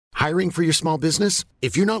Hiring for your small business?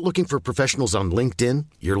 If you're not looking for professionals on LinkedIn,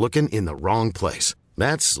 you're looking in the wrong place.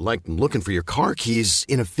 That's like looking for your car keys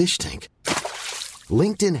in a fish tank.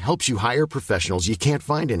 LinkedIn helps you hire professionals you can't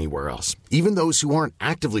find anywhere else, even those who aren't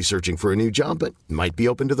actively searching for a new job but might be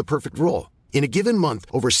open to the perfect role. In a given month,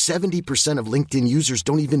 over 70% of LinkedIn users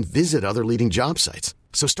don't even visit other leading job sites.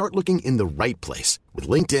 So start looking in the right place. With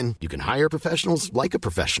LinkedIn, you can hire professionals like a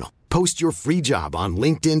professional. Post your free job on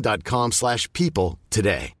linkedin.com/people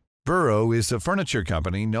today. Burrow is a furniture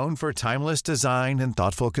company known for timeless design and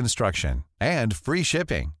thoughtful construction and free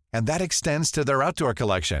shipping, and that extends to their outdoor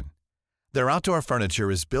collection. Their outdoor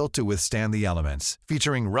furniture is built to withstand the elements,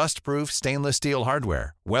 featuring rust-proof stainless steel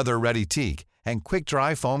hardware, weather-ready teak, and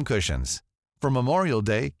quick-dry foam cushions. For Memorial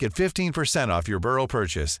Day, get 15% off your Burrow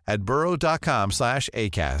purchase at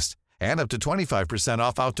burrow.com/acast and up to 25%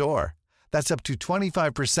 off outdoor. That's up to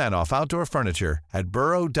 25% off outdoor furniture at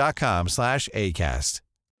burrow.com/acast.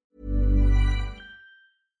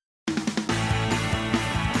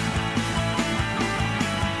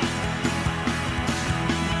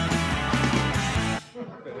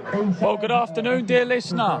 Well, good afternoon, dear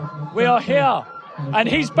listener. We are here, and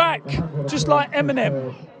he's back, just like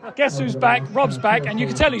Eminem. Guess who's back? Rob's back, and you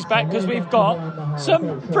can tell he's back because we've got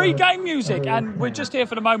some pre-game music, and we're just here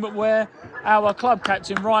for the moment where our club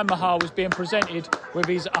captain, Ryan Mahal, was being presented with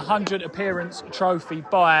his 100 appearance trophy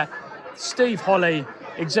by Steve Holly,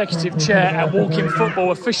 Executive Chair at Walking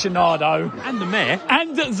Football Aficionado. And the Mayor.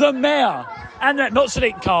 And the Mayor. And not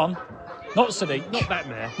Sadiq Khan. Not Sadiq. Not that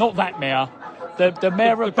Mayor. Not that Mayor. The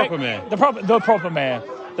Mayor of... The proper Mayor. The proper Mayor.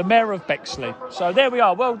 The Mayor of Bexley. So there we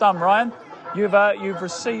are. Well done, Ryan. You've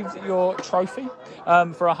received your trophy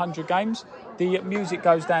for 100 games. The music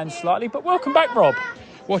goes down slightly, but welcome back, Rob.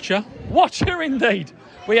 Watcher Indeed.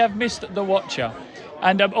 We have missed the Watcher.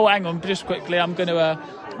 And hang on, just quickly. Shall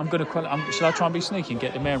I try and be sneaky and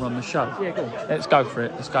get the Mayor on the show? Yeah, go on. Let's go for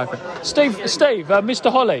it. Steve,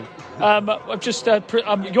 Mr. Holly.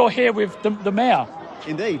 You're here with the Mayor.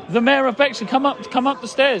 Indeed. The Mayor of Bexley. Come up the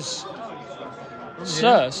stairs.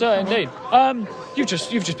 Sir, indeed. You've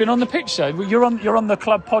just been on the pitch, sir. You're on the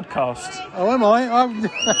club podcast. Oh, am I?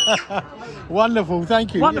 Wonderful,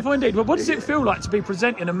 thank you. Wonderful indeed. But what does it feel like to be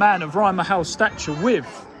presenting a man of Ryan Mahal's stature with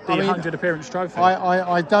the 100 appearance trophy?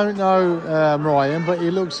 I don't know Ryan, but he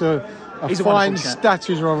looks a fine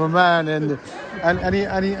stature of a man, and he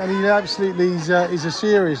absolutely is a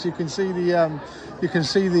serious. You can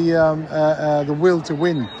see the will to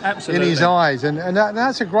win Absolutely. in his eyes, and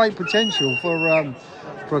that's a great potential for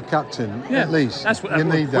a captain, at least. You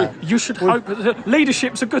need that. You should hope that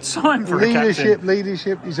leadership's a good sign for a captain.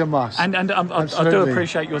 Leadership is a must. And I do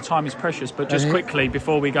appreciate your time is precious, but just quickly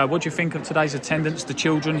before we go, what do you think of today's attendance, the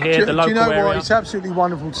children here, the local area? Do you know what? It's absolutely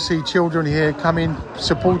wonderful to see children here coming,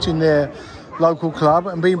 supporting their local club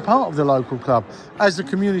and being part of the local club, as the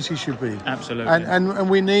community should be. Absolutely. And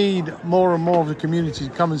we need more and more of the community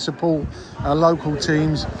to come and support our local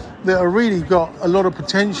teams that have really got a lot of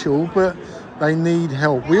potential, but they need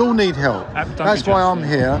help. We all need help. That's why I'm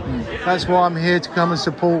here. That's why I'm here to come and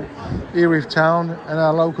support Erith Town and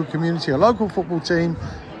our local community, our local football team,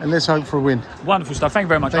 and let's hope for a win. Wonderful stuff. Thank you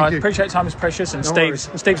very much. I appreciate time is precious, and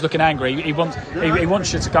Steve's looking angry. He wants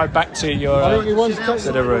you to go back to your I think he wants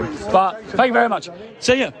to the room. But thank you very much.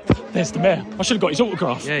 See ya. There's the Mayor. I should have got his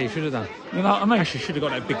autograph. Yeah, you should have done. You know what I mean? Actually, should have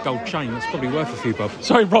got that big gold chain. That's probably worth a few bob.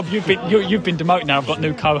 Sorry, Rob. You've been demoted now. I've got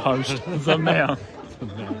new co-host, the Mayor.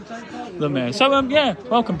 The Mayor. So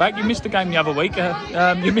welcome back. You missed the game the other week.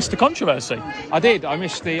 You missed the controversy. I did. I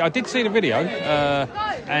did see the video,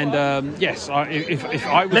 and yes, if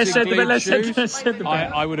I was in Glee's shoes,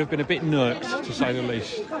 I would have been a bit nerked, to say the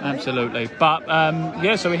least. Absolutely. But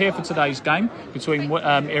so we're here for today's game between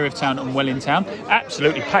Erith Town and Welling Town.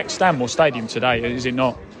 Absolutely packed Stanmore Stadium today, is it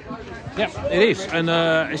not? Yeah, it is, and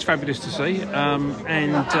it's fabulous to see.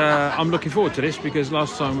 I'm looking forward to this because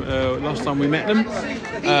last time we met them,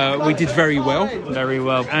 we did very well,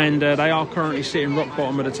 and they are currently sitting rock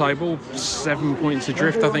bottom of the table, 7 points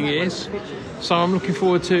adrift, I think it is. So I'm looking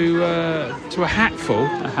forward to a hatful.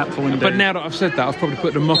 A hatful indeed. But now that I've said that, I've probably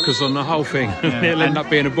put the mockers on the whole thing. Yeah. It'll end up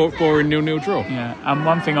being a boring 0-0 draw. Yeah, and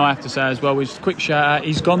one thing I have to say as well is quick shout out.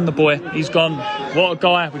 He's gone, the boy. He's gone. What a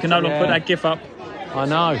guy. We can no longer put that gif up. I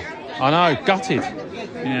know, gutted.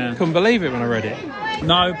 Yeah, couldn't believe it when I read it.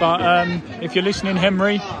 No, but if you're listening,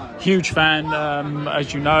 Henry, huge fan,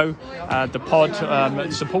 as you know. The pod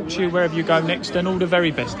supports you wherever you go next, and all the very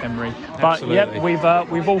best, Henry. But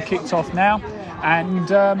we've all kicked off now, and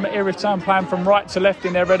Erith Town playing from right to left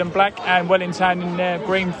in their red and black, and Welling Town in their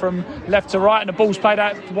green from left to right, and the ball's played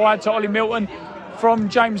out wide to Ollie Milton. from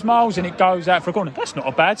James Miles, and it goes out for a corner. That's not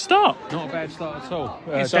a bad start. Not a bad start at all.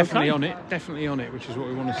 It's definitely okay. Definitely on it, which is what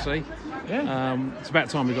we want to see. Yeah. It's about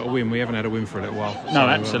time we got a win. We haven't had a win for a little while. No,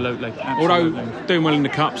 absolutely. Although doing well in the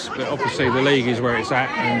cups, but obviously the league is where it's at,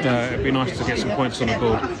 and it'd be nice to get some points on the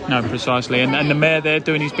board. No, precisely. And the mayor there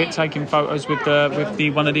doing his bit, taking photos with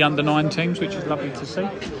the one of the under-9 teams, which is lovely to see.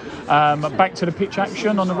 Back to the pitch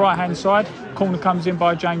action on the right-hand side. Corner comes in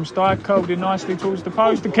by James Dyer, curled in nicely towards the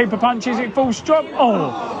post. The keeper punches it, full strop.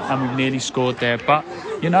 And we've nearly scored there. But,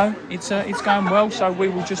 it's going well, so we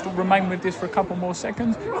will just remain with this for a couple more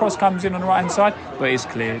seconds. Cross comes in on the right-hand side, but it's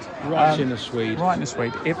cleared. Right in the Swede. Right in the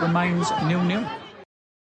Swede. It remains 0-0.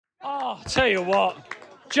 Tell you what,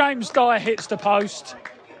 James Dyer hits the post,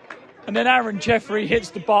 and then Aaron Jeffrey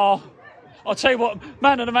hits the bar. I'll tell you what,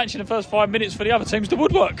 man of the match in the first 5 minutes for the other team's the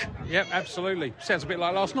woodwork. Yep, absolutely. Sounds a bit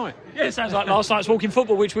like last night. Yeah, it sounds like last night's walking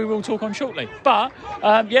football, which we will talk on shortly. But,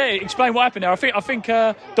 explain what happened there. I think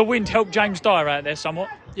the wind helped James Dyer out there somewhat.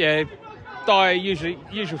 Yeah, Dyer,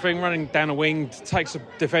 usual thing, running down a wing, takes a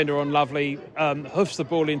defender on lovely, hoofs the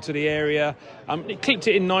ball into the area. It clipped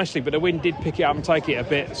it in nicely, but the wind did pick it up and take it a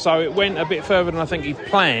bit. So it went a bit further than I think he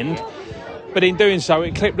planned. But in doing so,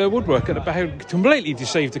 it clipped the woodwork at the back, completely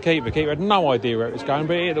deceived the keeper. The keeper had no idea where it was going,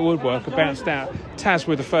 but it hit the woodwork, it bounced out. Taz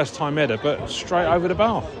with the first-time header, but straight over the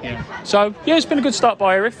bar. Yeah. So, it's been a good start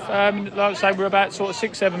by Erith. Like I say, we're about sort of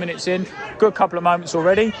 6-7 minutes in. Good couple of moments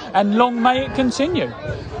already, and long may it continue.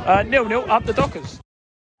 0-0 up the Dockers.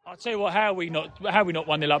 I'll tell you what, how we not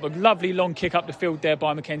 1-0 up. A lovely long kick up the field there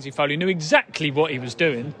by Mackenzie Foley. Knew exactly what he was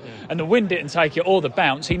doing, and the wind didn't take it or the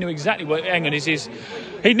bounce. He knew exactly what.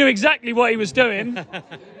 He knew exactly what he was doing.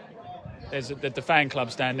 There's the fan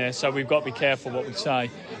club's down there, so we've got to be careful what we say.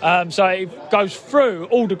 So it goes through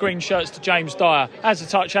all the green shirts to James Dyer. Has a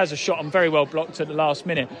touch, has a shot, and very well blocked at the last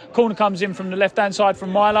minute. Corner comes in from the left-hand side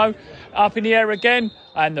from Milo. Up in the air again,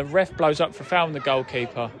 and the ref blows up for foul on the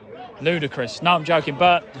goalkeeper. Ludicrous. No, I'm joking.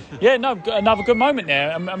 But, another good moment there.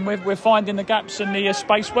 And we're finding the gaps in the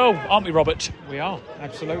space well, aren't we, Robert? We are,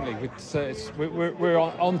 absolutely. We're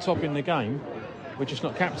on top in the game. We're just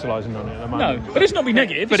not capitalising on it at the moment. No, but it's not be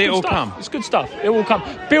negative. But it will come. It's good stuff. It will come.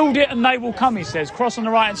 Build it and they will come, he says. Cross on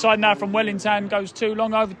the right-hand side now from Wellington. Goes too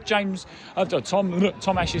long over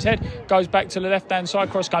Tom Ash's head. Goes back to the left-hand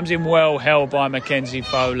side. Cross comes in well held by Mackenzie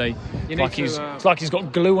Foley. It's like he's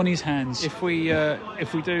got glue on his hands. If we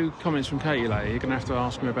do comments from Katie later, you're going to have to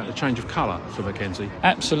ask him about the change of colour for Mackenzie.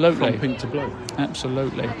 Absolutely. From pink to blue.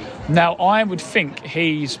 Absolutely. Now, I would think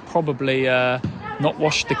he's probably... not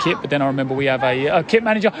washed the kit, but then I remember we have a kit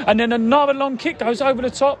manager, and then another long kick goes over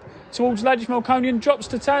the top towards Laddish Melconian, drops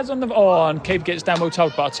to Taz on the and keeper gets down well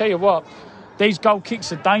told. But I tell you what, these goal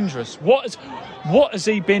kicks are dangerous. What has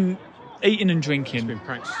he been eating and drinking? He's been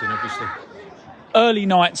practising, obviously. Early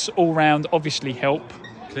nights all round obviously help.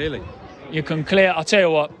 Clearly, you can clear. I tell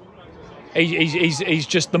you what, he's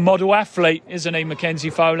just the model athlete, isn't he,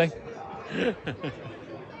 Mackenzie Foley?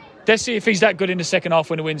 Let's see if he's that good in the second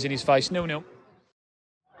half when the wind's in his face. 0-0.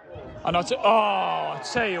 And I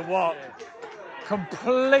tell you what,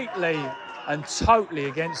 completely and totally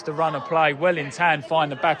against the run of play. Wellington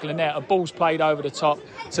find the back of the net. A ball's played over the top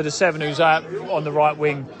to the 7 who's out on the right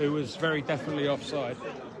wing. Who was very definitely offside.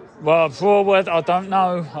 Well, forward, I don't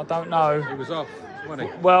know. He was off, wasn't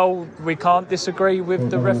he? Well, we can't disagree with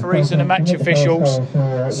the referees and the match officials.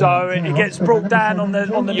 So it gets brought down on the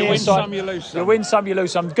near side. You win some, you lose some. You win some, you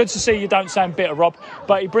lose some. Good to see you don't sound bitter, Rob.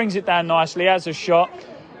 But he brings it down nicely, has a shot.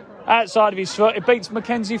 Outside of his foot, it beats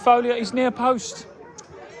Mackenzie Foley at his near post.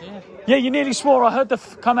 Yeah, you nearly swore. I heard the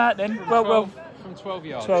come out then. Well, from 12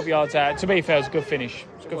 yards. 12 yards out. To be fair, it's a good finish.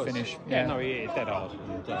 It's a good finish. Yeah, no, he hit it dead hard.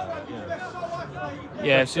 But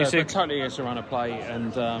totally against the run of play.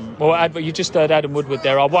 And well, you just heard Adam Woodward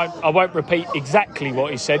there. I won't repeat exactly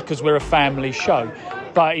what he said because we're a family show.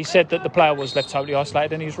 But he said that the player was left totally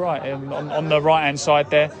isolated, and he's right. On the right-hand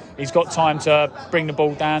side there, he's got time to bring the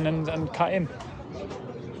ball down and cut in.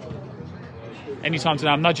 Any time today,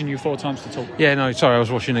 I'm nudging you 4 times to talk. Yeah, no, sorry, I was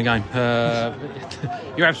watching the game.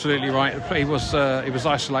 You're absolutely right. He was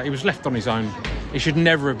isolated. He was left on his own. He should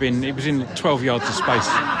never have been. He was in 12 yards of space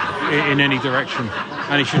in any direction,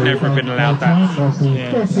 and he should never have been allowed that.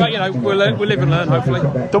 Yeah. But we'll live and learn. Hopefully.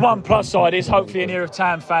 The one plus side is hopefully an Erith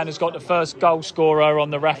Town fan has got the first goal scorer on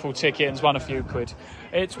the raffle ticket and's won a few quid.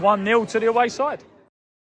 It's 1-0 to the away side.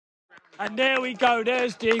 And there we go,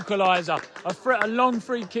 there's the equaliser. A long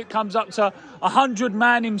free kick comes up to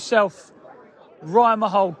 100-man himself. Ryan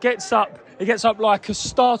Mahal gets up. He gets up like a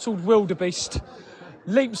startled wildebeest.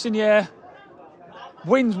 Leaps in the air.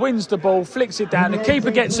 wins the ball, flicks it down. The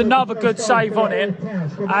keeper gets another good save on it,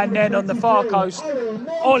 and then on the far coast,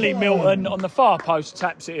 Ollie Milton on the far post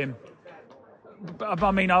taps it in.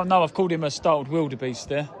 I mean, I know I've called him a startled wildebeest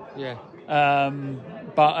there. Yeah.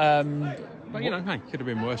 But you know, hey, could have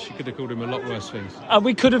been worse. You could have called him a lot worse things.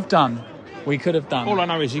 We could have done. All I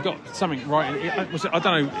know is he got something right. I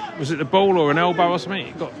don't know, was it the ball or an elbow or something?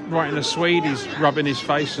 He got right in the Swede. He's rubbing his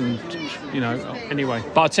face, and anyway.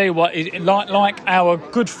 But I'll tell you what, like our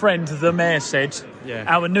good friend the Mayor said,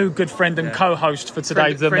 our new good friend and co-host for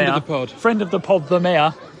today, the Mayor, friend of the pod, the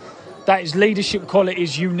Mayor. That is leadership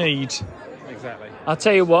qualities you need. Exactly. I'll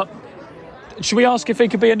tell you what. Should we ask if he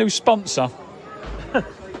could be a new sponsor?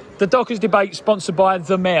 The Dockers Debate sponsored by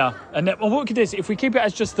the Mayor. And what we could do is, if we keep it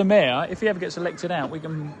as just the Mayor, if he ever gets elected out, we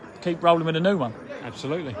can keep rolling with a new one.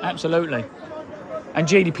 Absolutely. And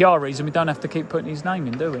GDPR reason, we don't have to keep putting his name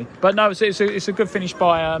in, do we? But no, it's a good finish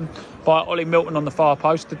by Ollie Milton on the far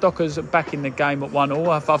post. The Dockers are back in the game at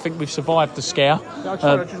 1-1. I think we've survived the scare. I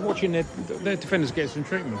was just watching their defenders get some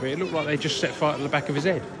treatment, but it looked like they just set fire to the back of his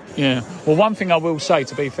head. Yeah. Well, one thing I will say,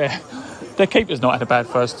 to be fair, their keeper's not had a bad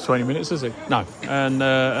first 20 minutes, has he? No. And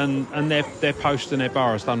their post and their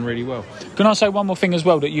bar has done really well. Can I say one more thing as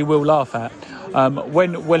well that you will laugh at?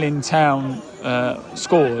 When Wellington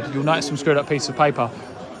scored, you'll notice some screwed up piece of paper.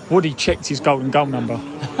 Woody checked his golden goal number.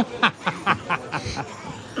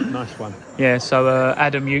 Nice one. Yeah, so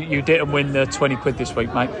Adam, you didn't win the 20 quid this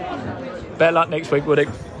week, mate. Better luck next week, Woody.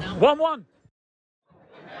 1-1.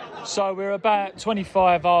 So we're about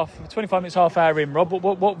 25 minutes, half hour in, Rob.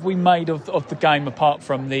 What have we made of the game apart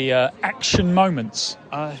from the action moments?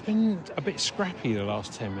 It's been a bit scrappy the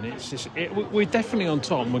last 10 minutes. We're definitely on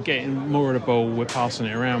top and we're getting more of the ball, we're passing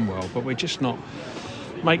it around well, but we're just not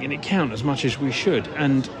making it count as much as we should.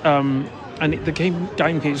 And the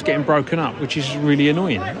game keeps getting broken up, which is really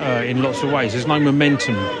annoying in lots of ways. There's no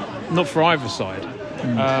momentum, not for either side.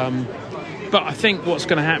 But I think what's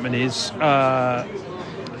going to happen is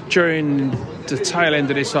during the tail end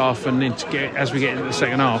of this half and as we get into the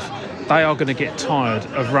second half, they are going to get tired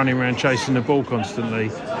of running around chasing the ball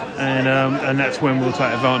constantly, and that's when we'll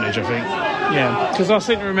take advantage, I think. Yeah, because I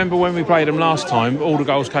seem to remember when we played them last time, all the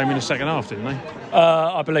goals came in the second half, didn't they?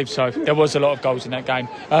 I believe so. There was a lot of goals in that game.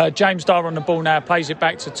 James Dyer on the ball now, plays it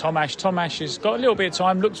back to Tomash. Tomash has got a little bit of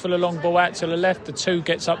time, looks for the long ball out to the left. The two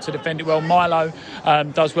gets up to defend it well. Milo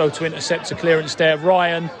does well to intercept a clearance there.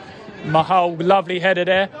 Ryan Mahal, lovely header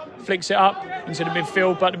there, flicks it up into the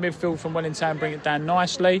midfield, but the midfield from Wellington bring it down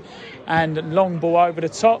nicely, and long ball over the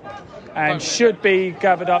top, and should be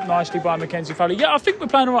gathered up nicely by Mackenzie Foley. Yeah, I think we're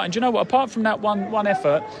playing all right. And do you know what? Apart from that one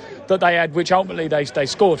effort that they had, which ultimately they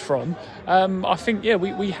scored from, I think,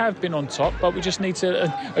 we have been on top, but we just need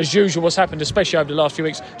to, as usual, what's happened, especially over the last few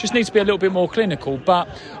weeks, just needs to be a little bit more clinical. But,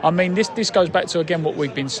 I mean, this goes back to, again, what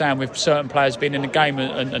we've been saying with certain players being in the game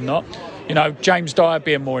and not. You know, James Dyer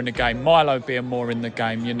being more in the game, Milo being more in the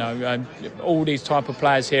game, all these type of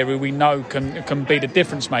players here who we know can be the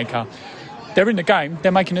difference maker. They're in the game,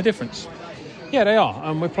 they're making a difference. Yeah, they are,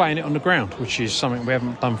 and we're playing it on the ground, which is something we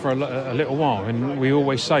haven't done for a little while. And we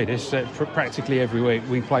always say this, that practically every week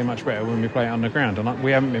we play much better when we play it on the ground, and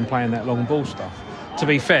we haven't been playing that long ball stuff. To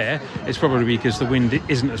be fair, it's probably because the wind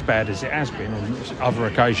isn't as bad as it has been on other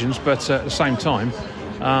occasions, but at the same time,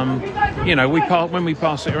 when we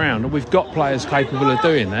pass it around, and we've got players capable of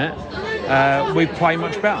doing that, we play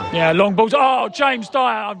much better. Yeah, long balls. Oh, James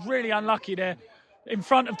Dyer, I'm really unlucky there. In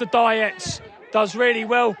front of the Dyettes, does really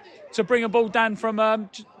well to bring a ball down from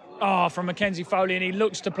Mackenzie Foley, and he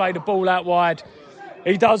looks to play the ball out wide.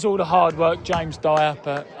 He does all the hard work, James Dyer,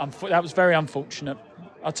 but that was very unfortunate.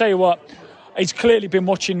 I'll tell you what, he's clearly been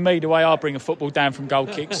watching me the way I bring a football down from goal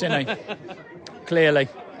kicks, isn't he? Clearly.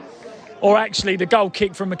 Or actually, the goal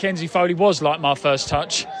kick from Mackenzie Foley was like my first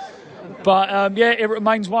touch. But, it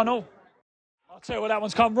remains 1-1. I'll tell you what, that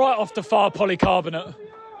one's come right off the far polycarbonate.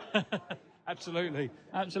 Absolutely.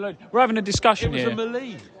 We're having a discussion here. It was a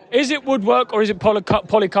melee. Is it woodwork or is it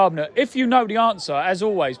polycarbonate? If you know the answer, as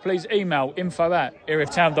always, please email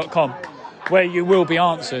info@erithtown.com, where you will be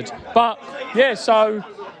answered. But, so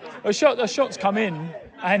a shot's come in.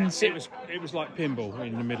 And it was like pinball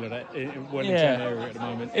in the middle of that Wellington area at the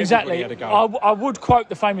moment. Exactly. Everybody had a go. I would quote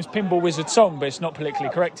the famous Pinball Wizard song, but it's not politically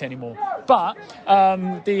correct anymore. But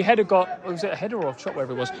the header was it a header or a shot,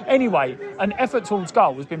 wherever it was? Anyway, an effort towards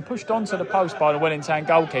goal has been pushed onto the post by the Wellington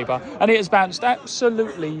goalkeeper, and it has bounced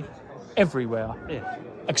absolutely everywhere,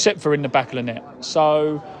 except for in the back of the net.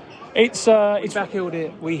 So, It's We backheeled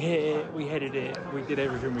it, we hit it, we headed it, we did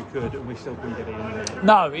everything we could, and we still couldn't get it in there.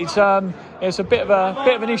 No, it's a bit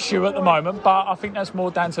of an issue at the moment, but I think that's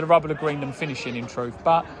more down to the rubber of the green than finishing, in truth.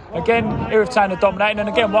 But again, Erith Town are dominating, and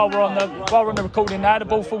again, while we're on the recording now, the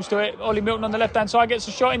ball falls to it. Ollie Milton on the left hand side gets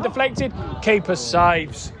a shot in, deflected. Keeper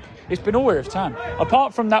saves. It's been all Erith Town.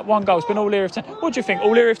 Apart from that one goal, it's been all Erith Town. What do you think?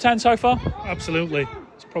 All Erith Town so far? Absolutely.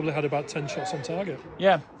 It's probably had about 10 shots on target.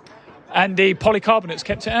 Yeah. And the polycarbonate's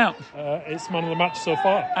kept it out. It's man of the match so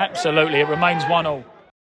far. Absolutely, it remains 1-1.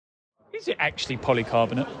 Is it actually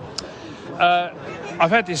polycarbonate? I've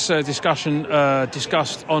had this discussion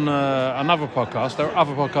discussed on another podcast. There are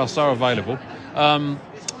other podcasts that are available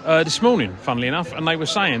this morning, funnily enough, and they were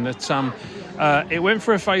saying that it went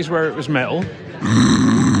through a phase where it was metal.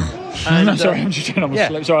 And, sorry, I'm just trying to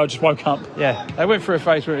sleep. Sorry, I just woke up. Yeah, they went through a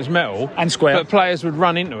phase where it was metal and square, but players would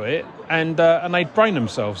run into it and they'd brain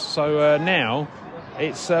themselves. So now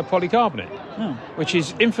it's polycarbonate, which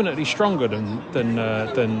is infinitely stronger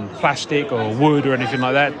than plastic or wood or anything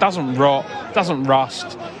like that. It doesn't rot, doesn't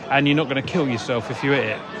rust, and you're not going to kill yourself if you hit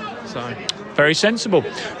it. So very sensible.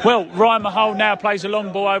 Well, Ryan Mahal now plays a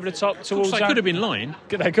long ball over the top towards. They could have been line.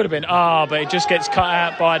 They could have been. But it just gets cut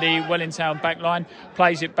out by the Wellington back line.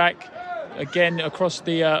 Plays it back again across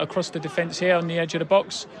the defence here on the edge of the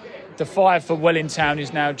box. The 5 for Wellington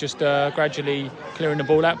is now just gradually clearing the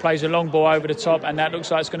ball out. Plays a long ball over the top, and that looks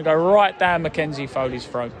like it's going to go right down Mackenzie Foley's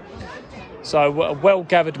throat. So well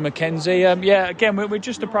gathered, Mackenzie. Again, we're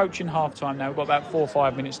just approaching half time now. We've got about 4 or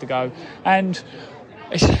 5 minutes to go, and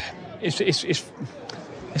it's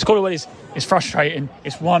called it what it is. It's frustrating.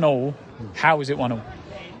 It's 1-1. How is it 1-1?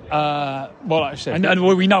 Well, like I said, and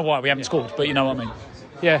we know why we haven't scored, but you know what I mean.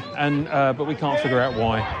 Yeah, and but we can't figure out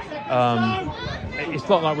why. It's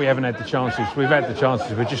not like we haven't had the chances. We've had the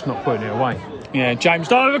chances. We're just not putting it away. Yeah, James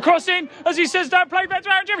Dyer crossing as he says don't play back to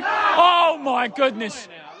Aaron Jeffrey. Oh my goodness!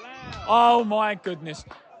 Oh my goodness!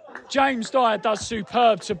 James Dyer does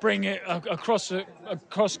superb to bring it across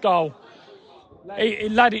goal.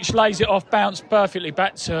 Ladic lays it off, bounced perfectly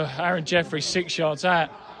back to Aaron Jeffrey 6 yards out.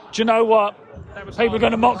 Do you know what? People are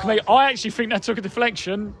going to mock me. I actually think that took a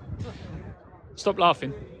deflection. Stop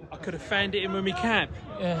laughing. I could have fanned it in with my cap.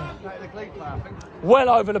 Yeah. Well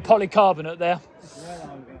over the polycarbonate there.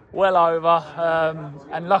 Well over.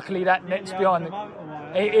 And luckily that net's behind it.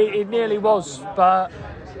 It nearly was. But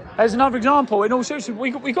as another example, in all seriousness, we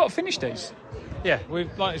got to finish these. Yeah,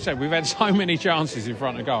 like I said, we've had so many chances in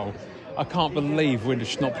front of goal. I can't believe we're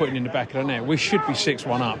just not putting in the back of the net. We should be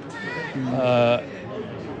 6-1 up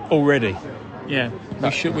already. Yeah,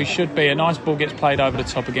 we should be. A nice ball gets played over the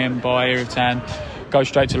top again by Erith Town. Goes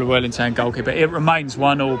straight to the Wellington goalkeeper. It remains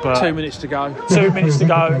 1-1, but 2 minutes to go. 2 minutes to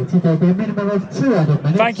go.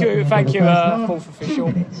 Thank you, fourth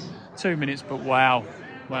official. 2 minutes, but wow,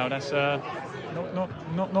 that's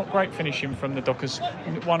not great finishing from the Dockers.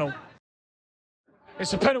 1-1.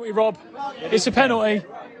 It's a penalty, Rob. It's a penalty.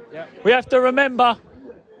 Yeah. We have to remember.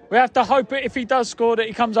 We have to hope if he does score that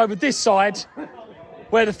he comes over this side,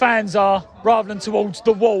 where the fans are, rather than towards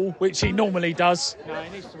the wall, which he normally does. No, he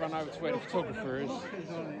needs to run over to where the photographer is.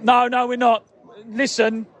 No, we're not.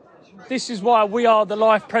 Listen, this is why we are the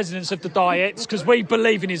life presidents of the Diets, because we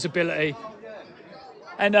believe in his ability.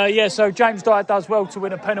 And so James Dyer does well to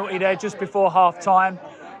win a penalty there just before half-time.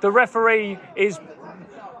 The referee is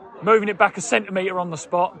moving it back a centimetre on the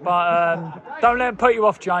spot, but don't let him put you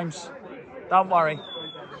off, James. Don't worry.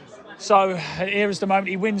 So here is the moment.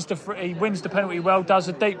 He wins the penalty well, does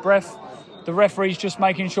a deep breath. The referee's just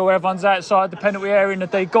making sure everyone's outside the penalty area in the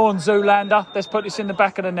D. Go on, Zoolander. Let's put this in the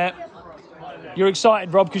back of the net. You're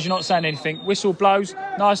excited, Rob, because you're not saying anything. Whistle blows.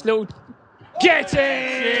 Nice little... Get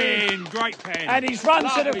in! Great pen. And he's run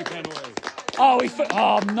Lovely to the... penalty.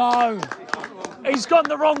 Oh, no. He's gone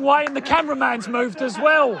the wrong way and the cameraman's moved as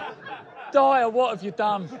well. Dyer, what have you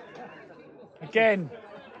done? Again.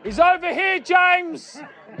 He's over here, James.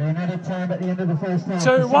 Another time at the end of the first half.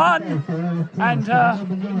 2-1. And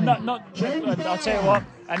I'll tell you what,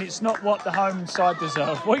 and it's not what the home side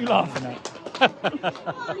deserve. What are you laughing at?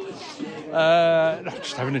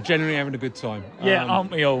 Just generally having a good time. Yeah, aren't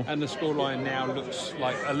we all? And the scoreline now looks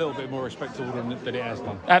like a little bit more respectable than it has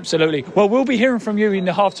done. Absolutely. Well, we'll be hearing from you in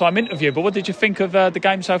the half-time interview, but what did you think of the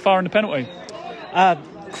game so far and the penalty?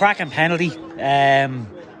 Cracking penalty.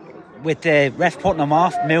 With the ref putting him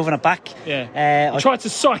off, moving it back. Yeah. I tried to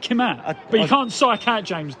psych him out, but you can't psych out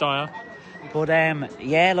James Dyer. But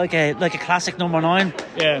like a classic number 9.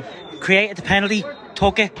 Yeah. Created the penalty,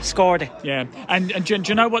 took it, scored it. Yeah. And do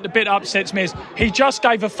you know what the bit upsets me is? He just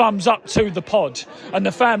gave a thumbs up to the pod, and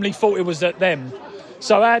the family thought it was at them.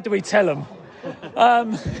 So how do we tell them?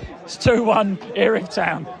 It's 2-1 Erith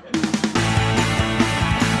Town.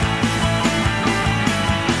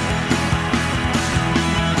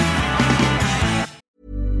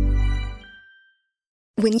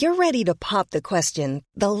 When you're ready to pop the question,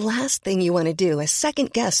 the last thing you want to do is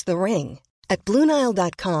second-guess the ring. At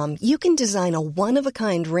BlueNile.com, you can design a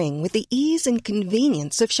one-of-a-kind ring with the ease and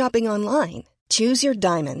convenience of shopping online. Choose your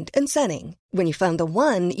diamond and setting. When you find the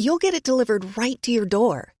one, you'll get it delivered right to your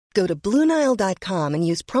door. Go to BlueNile.com and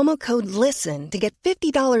use promo code LISTEN to get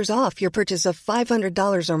 $50 off your purchase of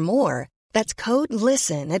 $500 or more. That's code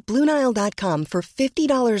LISTEN at BlueNile.com for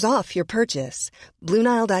 $50 off your purchase.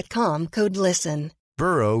 BlueNile.com, code LISTEN.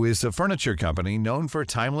 Burrow is a furniture company known for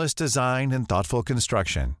timeless design and thoughtful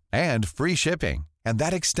construction, and free shipping, and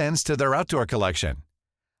that extends to their outdoor collection.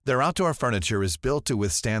 Their outdoor furniture is built to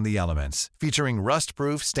withstand the elements, featuring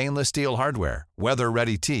rust-proof stainless steel hardware,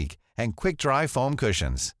 weather-ready teak, and quick-dry foam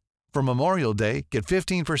cushions. For Memorial Day, get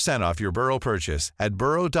 15% off your Burrow purchase at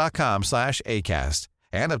burrow.com/ACAST,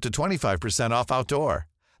 and up to 25% off outdoor.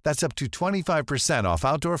 That's up to 25% off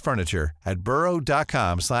outdoor furniture at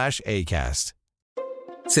burrow.com/ACAST.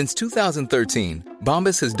 Since 2013,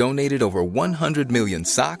 Bombas has donated over 100 million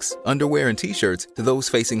socks, underwear, and T-shirts to those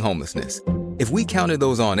facing homelessness. If we counted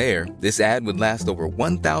those on air, this ad would last over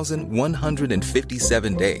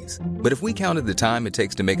 1,157 days. But if we counted the time it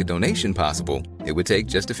takes to make a donation possible, it would take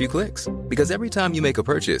just a few clicks. Because every time you make a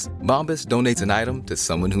purchase, Bombas donates an item to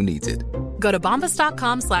someone who needs it. Go to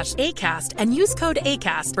bombas.com/ACAST and use code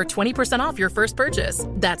ACAST for 20% off your first purchase.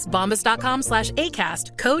 That's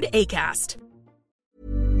bombas.com/ACAST, code ACAST.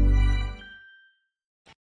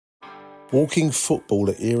 Walking football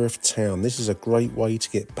at Erith Town. This is a great way to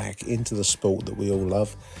get back into the sport that we all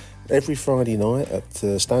love. Every Friday night at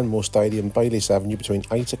Stanmore Stadium, Bayliss Avenue, between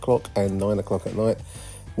 8 o'clock and 9 o'clock at night.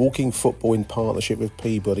 Walking football in partnership with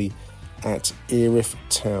Peabody at Erith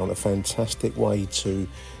Town. A fantastic way to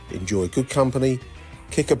enjoy good company,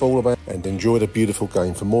 kick a ball about, and enjoy the beautiful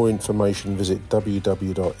game. For more information, visit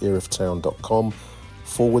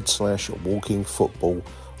www.erithtown.com/walking football.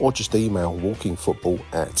 Or just email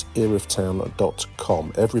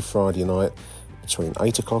walkingfootball@erithtown.com. Every Friday night between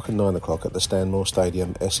 8 o'clock and 9 o'clock at the Stanmore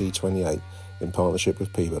Stadium, SE28, in partnership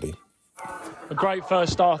with Peabody. A great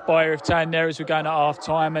first half by Erith Town there as we're going at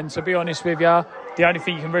half-time. And to be honest with you, the only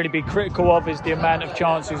thing you can really be critical of is the amount of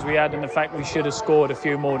chances we had and the fact we should have scored a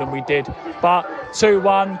few more than we did. But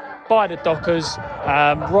 2-1 by the Dockers,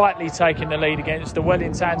 rightly taking the lead against the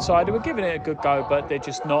Welling Town side, who were giving it a good go, but they're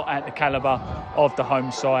just not at the calibre of the home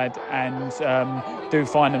side and do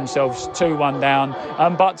find themselves 2-1 down.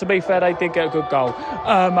 But to be fair, they did get a good goal.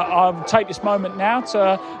 I'll take this moment now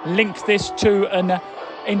to link this to an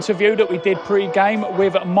interview that we did pre-game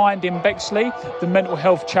with Mind in Bexley, the mental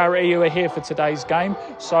health charity who are here for today's game.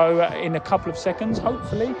 So in a couple of seconds,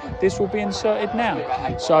 hopefully, this will be inserted now.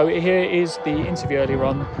 So here is the interview earlier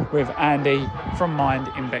on with Andy from Mind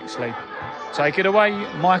in Bexley. Take it away,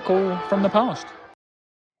 Michael from the past.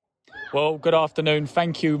 Well, good afternoon.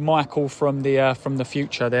 Thank you, Michael from the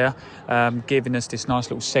future there, giving us this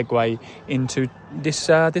nice little segue into this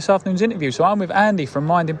afternoon's interview. So I'm with Andy from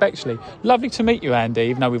Mind in Bexley. Lovely to meet you, Andy,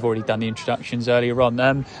 even though we've already done the introductions earlier on.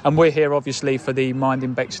 And we're here, obviously, for the Mind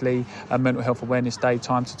in Bexley Mental Health Awareness Day,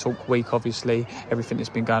 Time to Talk Week, obviously, everything that's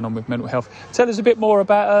been going on with mental health. Tell us a bit more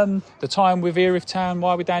about the time with Erith Town,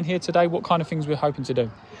 why we're down here today, what kind of things we're hoping to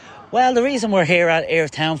do. Well, the reason we're here at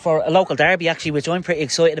Erith Town for a local derby, actually, which I'm pretty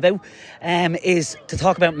excited about, is to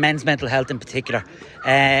talk about men's mental health in particular.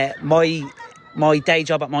 My day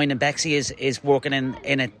job at Mind in Bexley is working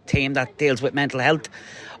in a team that deals with mental health.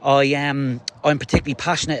 I'm particularly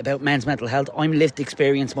passionate about men's mental health. I'm lived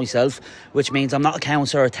experience myself, which means I'm not a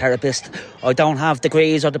counsellor or a therapist. I don't have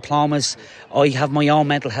degrees or diplomas. I have my own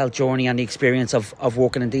mental health journey and the experience of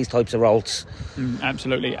working in these types of roles.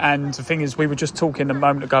 Absolutely. And the thing is, we were just talking a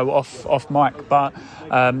moment ago off mic, but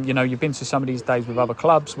you've been to some of these days with other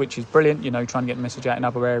clubs, which is brilliant, trying to get the message out in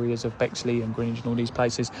other areas of Bexley and Greenwich and all these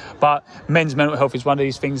places. But men's mental health is one of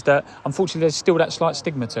these things that, unfortunately, there's still that slight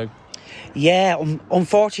stigma to. Yeah,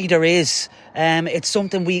 unfortunately there is. It's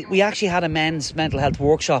something we actually had a men's mental health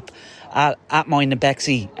workshop at Mind in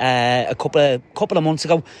Bexley a couple of months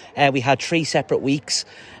ago. We had 3 separate weeks,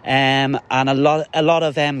 and a lot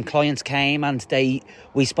of clients came, and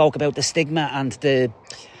we spoke about the stigma and the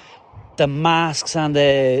masks and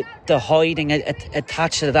the hiding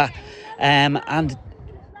attached to that. And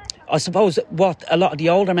I suppose what a lot of the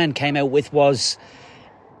older men came out with was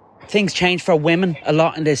things changed for women a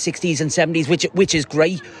lot in the 60s and 70s, which is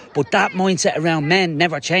great, but that mindset around men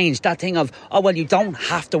never changed. That thing of, you don't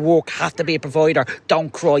have to work, have to be a provider,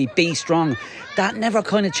 don't cry, be strong. That never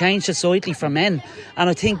kind of changed societally for men, and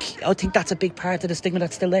I think that's a big part of the stigma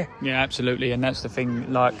that's still there. Yeah, absolutely, and that's the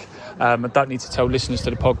thing. I don't need to tell listeners to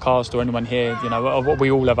the podcast or anyone here,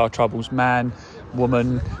 we all have our troubles, man,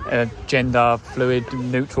 woman, gender fluid,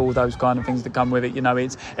 neutral, those kind of things that come with it.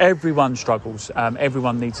 It's everyone struggles.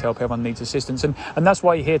 Everyone needs help. Everyone needs assistance, and that's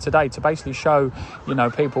why you're here today, to basically show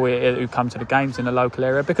people who come to the games in the local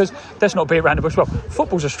area, because let's not beat around the bush. Well,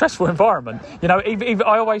 football's a stressful environment. Even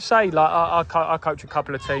I always say, like, I coach a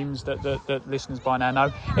couple of teams that listeners by now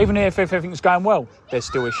know. Even if everything's going well, there's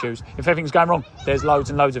still issues. If everything's going wrong, there's loads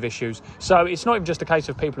and loads of issues. So it's not even just a case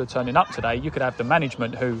of people are turning up today. You could have the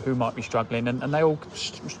management who might be struggling, and they all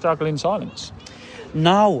struggle in silence.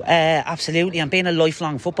 No, absolutely. And being a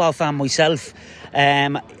lifelong football fan myself,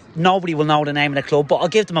 nobody will know the name of the club, but I'll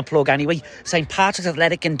give them a plug anyway. St Patrick's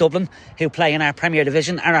Athletic in Dublin, who play in our Premier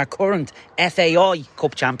Division, are our current FAI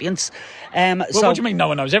Cup champions. What do you mean no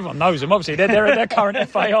one knows? Everyone knows them. Obviously, they're current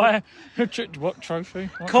FAI. What trophy?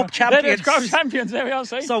 Cup champions. Cup champions, there we are,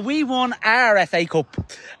 see? So we won our FA Cup.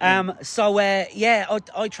 I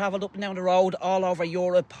travelled up and down the road all over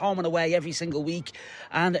Europe, home and away every single week.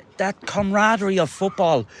 And that camaraderie of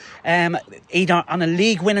football, either on a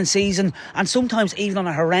league winning season and sometimes even on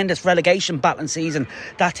a horrendous relegation battling season,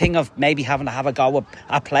 that thing of maybe having to have a go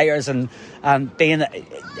at players and being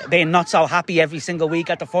not so happy every single week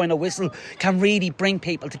at the final whistle can really bring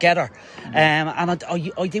people together. And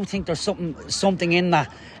I do think there's something in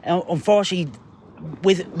that. Unfortunately,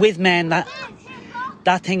 with men,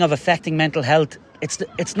 that thing of affecting mental health,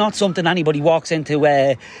 it's not something anybody walks into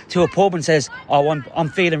to a pub and says, "Oh, I'm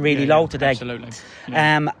feeling really low today." Absolutely.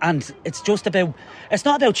 Yeah. And it's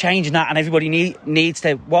not about changing that, and everybody needs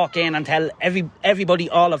to walk in and tell everybody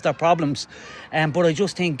all of their problems. But I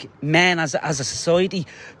just think men as a society,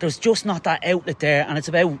 there's just not that outlet there, and it's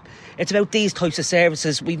about these types of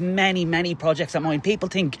services. We've many projects at Mind. People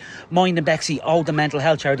think Mind and Bexley, the mental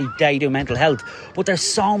health charity, they do mental health, but there's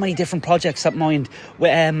so many different projects at Mind.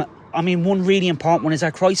 One really important one is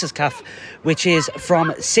our Crisis Cafe, which is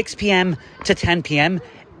from 6 p.m. to 10 p.m.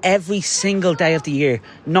 every single day of the year.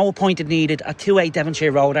 No appointed needed at 2A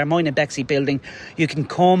Devonshire Road, our Mine and Bexley building. You can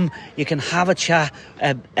come, you can have a chat,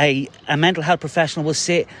 a mental health professional will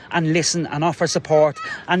sit and listen and offer support,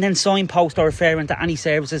 and then signpost or refer into any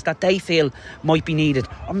services that they feel might be needed.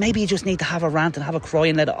 Or maybe you just need to have a rant and have a cry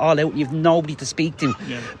and let it all out and you've nobody to speak to.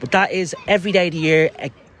 Yeah. But that is every day of the year,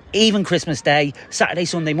 even Christmas Day, Saturday,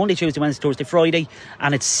 Sunday, Monday, Tuesday, Wednesday, Thursday, Friday,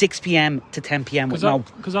 and it's 6 p.m. to 10 p.m.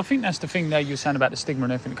 Because I think that's the thing there you're saying about the stigma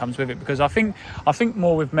and everything that comes with it. Because I think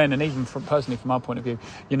more with men, and even personally from my point of view,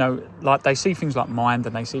 like they see things like Mind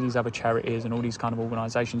and they see these other charities and all these kind of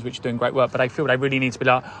organisations which are doing great work, but they feel they really need to be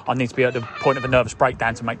like, I need to be at the point of a nervous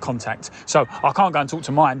breakdown to make contact. So I can't go and talk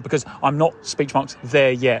to Mind because I'm not speech marks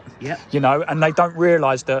there yet. Yeah. And they don't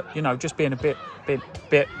realise that, just being a bit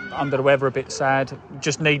under the weather, a bit sad,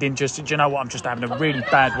 just needing I'm just having a really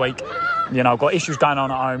bad week. I've got issues going on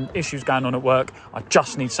at home, issues going on at work. I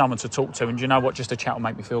just need someone to talk to, and just a chat will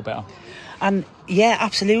make me feel better. And yeah,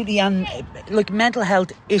 absolutely. And like mental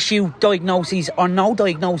health issue, diagnoses or no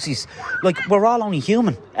diagnoses, like we're all only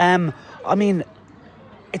human.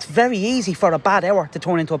 It's very easy for a bad hour to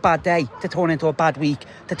turn into a bad day, to turn into a bad week,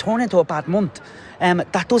 to turn into a bad month.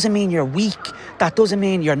 That doesn't mean you're weak. That doesn't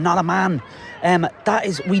mean you're not a man.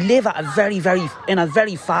 We live at in a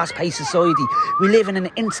very fast-paced society. We live in an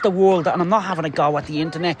Insta world, and I'm not having a go at the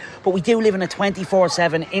internet, but we do live in a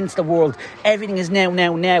 24/7 Insta world. Everything is now.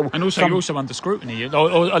 And also, you're also under scrutiny. Or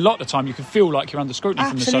a lot of the time, you can feel like you're under scrutiny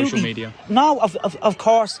from the social media. No, of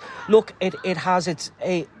course. Look, it has its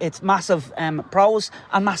massive pros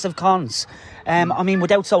and massive cons.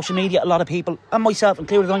 Without social media, a lot of people, and myself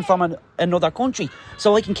included, I'm from another country,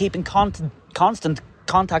 so I can keep in constant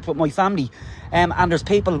contact with my family, and there's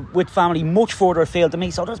people with family much further afield than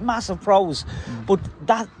me, so there's massive pros. But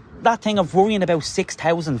that thing of worrying about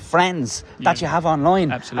 6,000 friends that you have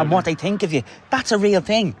online, absolutely, and what they think of you, that's a real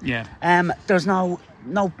thing. There's no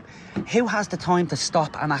who has the time to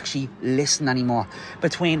stop and actually listen anymore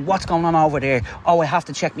between what's going on over there? I have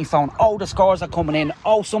to check my phone. The scores are coming in.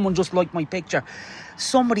 Someone just liked my picture.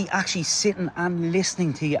 Somebody actually sitting and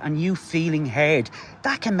listening to you and you feeling heard,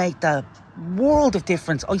 that can make the world of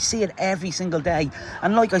difference. I see it every single day.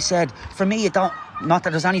 And like I said, for me, not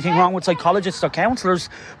that there's anything wrong with psychologists or counsellors,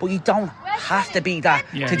 but you don't have to be that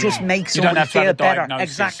to just make somebody feel better.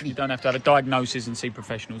 Exactly. You don't have to have a diagnosis and see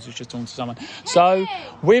professionals. It's just talking to someone. So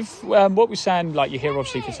with what we're saying, like you're here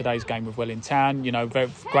obviously for today's game with Well in Town, very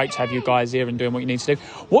great to have you guys here and doing what you need to do.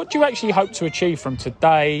 What do you actually hope to achieve from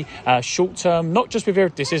today, short term, not just with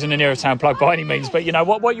Erith, this isn't an Erith Town plug by any means, but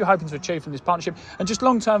what are you hoping to achieve from this partnership, and just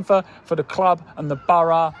long term for the club and the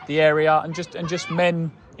borough, the area, and just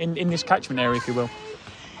men in this catchment area, if you will?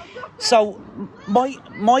 So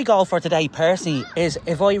my goal for today personally is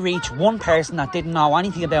if I reach one person that didn't know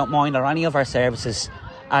anything about mine or any of our services,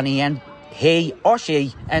 and he or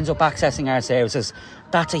she ends up accessing our services,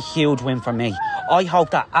 that's a huge win for me. I hope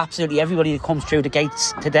that absolutely everybody that comes through the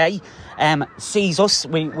gates today sees us.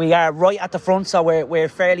 We are right at the front, so we're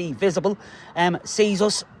fairly visible. Sees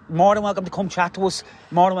us, more than welcome to come chat to us,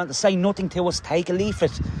 more than welcome to say nothing to us, take a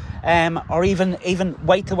leaflet, or even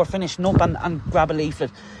wait till we're finishing up and grab a leaflet.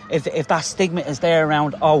 If that stigma is there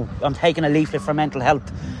around, oh, I'm taking a leaflet for mental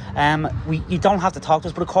health, you don't have to talk to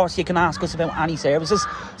us, but of course you can ask us about any services.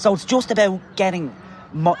 So it's just about getting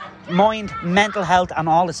mind, mental health and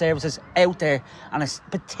all the services out there, and it's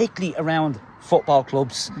particularly around football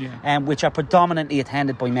clubs, which are predominantly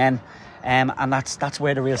attended by men. And that's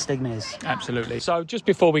where the real stigma is. Absolutely. So just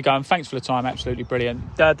before we go, and thanks for the time, absolutely brilliant.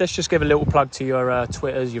 Let's just give a little plug to your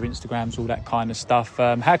Twitters, your Instagrams, all that kind of stuff.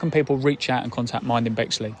 How can people reach out and contact Mind in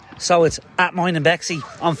Bexley? So it's at Mind in Bexley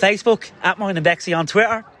on Facebook, at Mind in Bexley on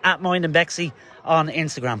Twitter, at Mind in Bexley on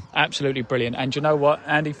Instagram. Absolutely brilliant. And you know what,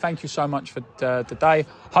 Andy, thank you so much for today.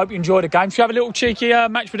 Hope you enjoyed the game. Should we have a little cheeky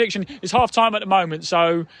match prediction? It's half time at the moment,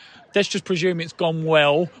 so let's just presume it's gone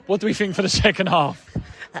well. What do we think for the second half?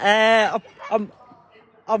 I'm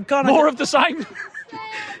gonna more of the same.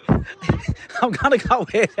 I'm gonna go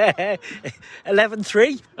with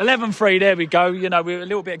 11-3. 11-3. There we go. You know, we're a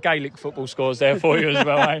little bit of Gaelic football scores there for you as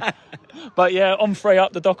well, eh? But yeah, on 3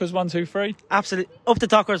 up the Dockers 1-2-3. Absolutely, up the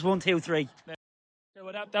Dockers 1-2-3.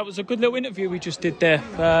 Well, that was a good little interview we just did there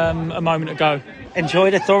a moment ago.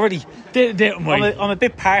 Enjoyed it thoroughly. Didn't we? I'm a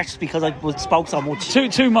bit parched because I spoke so much.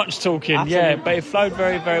 Too much talking. Absolutely. Yeah, but it flowed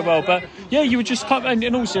very, very well. But yeah, you were just,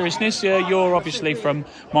 in all seriousness, you're obviously from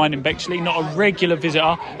Mind in Bexley, not a regular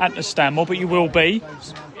visitor at the Stanmore, but you will be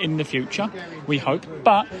in the future, we hope.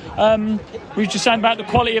 But we were just saying about the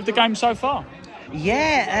quality of the game so far.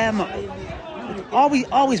 Yeah,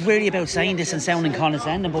 always wary about saying this and sounding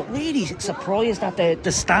condescending, but really surprised at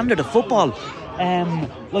the standard of football.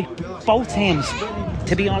 Like both teams,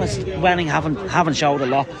 to be honest, Welling haven't showed a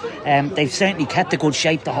lot. They've certainly kept a good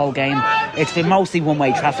shape the whole game. It's been mostly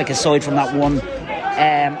one-way traffic aside from that one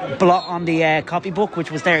blot on the copybook,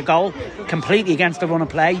 which was their goal, completely against the run of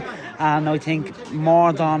play. And I think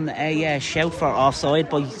more than a shout for offside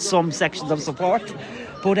by some sections of support.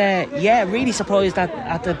 But really surprised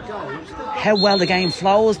at how well the game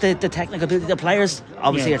flows, the technical ability of the players.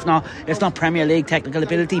 Obviously, it's not Premier League technical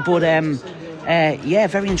ability, but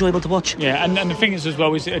very enjoyable to watch. Yeah, and the thing is as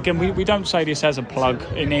well is, again, we don't say this as a plug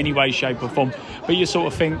in any way, shape or form, but you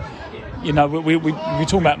sort of think, you know, we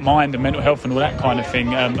talk about mind and mental health and all that kind of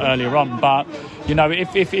thing earlier on, but you know,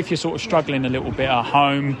 if you're sort of struggling a little bit at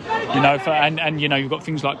home, you know, and you know, you've got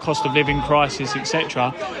things like cost of living crisis,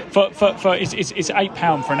 etc. For it's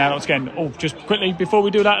 £8 for an adult again. Oh, just quickly before we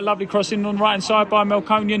do that, a lovely crossing on the right hand side by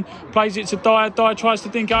Melconian, plays it to Dyer. Dyer tries to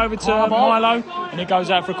think over to Milo, and it goes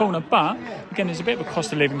out for a corner. But again, there's a bit of a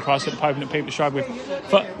cost of living crisis at the moment that people struggle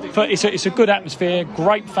with. It's a good atmosphere,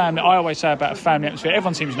 great family. I always say about a family atmosphere,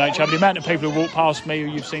 everyone seems to know each other. The amount of people who walk past me who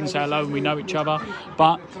you've seen say hello and we know each other,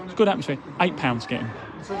 but it's a good atmosphere. £8 getting.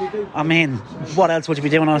 I mean, what else would you be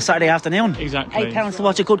doing on a Saturday afternoon? Exactly. £8 to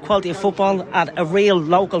watch a good quality of football at a real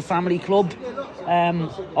local family club.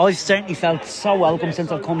 I've certainly felt so welcome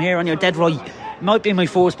since I've come here, and you're dead right. It might be my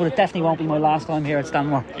first, but it definitely won't be my last time here at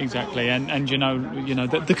Stanmore. Exactly, and you know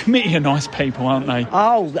the committee are nice people, aren't they?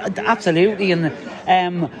 Oh, absolutely, and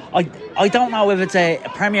I don't know if it's a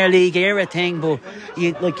Premier League era thing, but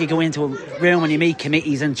you go into a room and you meet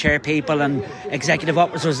committees and chair people and executive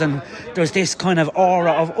officers, and there's this kind of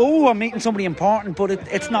aura of, oh, I'm meeting somebody important, but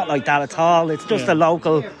it's not like that at all. It's just a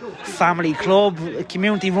local family club, a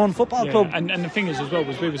community-run football club. And the thing is as well,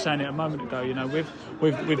 as we were saying it a moment ago, you know, with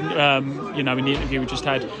you know, in the interview we just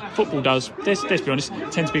had, football does, let's be honest,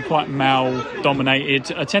 tend to be quite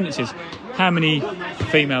male-dominated attendances. How many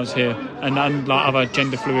females here, and like other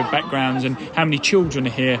gender fluid backgrounds, and how many children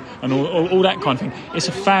are here, and all that kind of thing. It's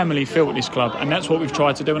a family feel at this club, and that's what we've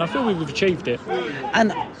tried to do, and I feel we've achieved it.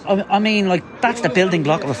 And I mean, like, that's the building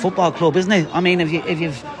block of a football club, isn't it? I mean,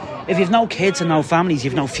 if you've no kids and no families,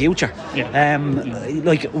 you've no future.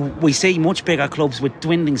 Like, we see much bigger clubs with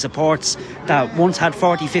dwindling supports that once had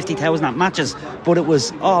 40, 50,000 at matches, but it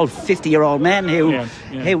was all 50-year-old men who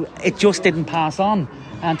it just didn't pass on.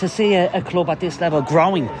 And to see a club at this level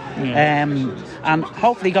growing, and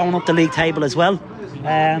hopefully going up the league table as well,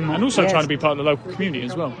 and also trying to be part of the local community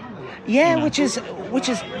as well. Yeah, you know. which is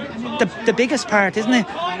the biggest part, isn't it?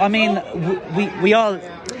 I mean, we all,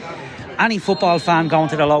 any football fan going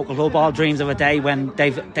to the local club, all dreams of a day when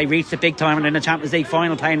they reach the big time and in the Champions League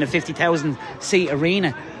final playing a 50,000 seat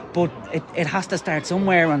arena. but it has to start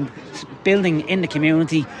somewhere, and building in the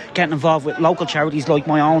community, getting involved with local charities like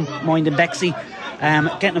my own, Mind in Bexley,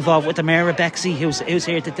 getting involved with the Mayor of Bexley, who's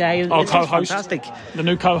here today. It's co-host. Fantastic. The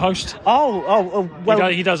new co-host. Well,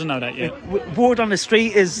 he doesn't know that yet. Word on the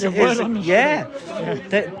street is yeah.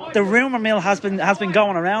 The rumour mill has been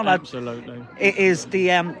going around. Absolutely. It is the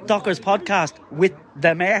Dockers podcast with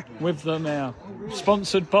the Mayor. With the Mayor.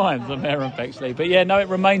 Sponsored by the Mayor of Bexley. But yeah, no, it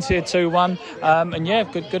remains here 2-1. And yeah,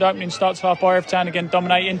 good opening start to half by Erith Town, again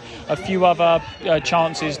dominating. A few other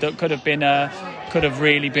chances that could have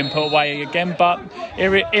really been put away again, but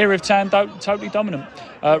Erith Town totally dominant.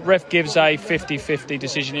 Ref gives a 50-50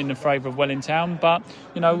 decision in the favour of Welling Town, but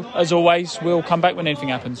as always, we'll come back when anything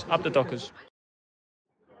happens. Up the Dockers.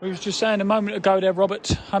 We was just saying a moment ago there,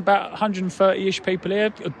 Robert, about 130-ish people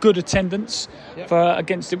here, a good attendance with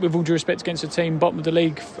all due respect, against the team bottom of the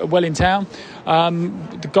league, Welling Town.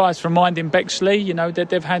 The guys from Mind in Bexley,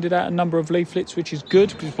 they've handed out a number of leaflets, which is good,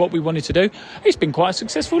 because what we wanted to do. It's been quite a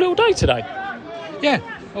successful little day today. Yeah,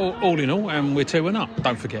 all in all, and we're 2-1 up,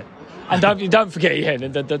 don't forget. And don't forget,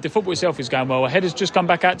 the football itself is going well. A header's just come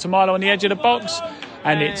back out to Milo on the edge of the box,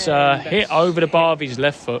 and it's hit over the bar of his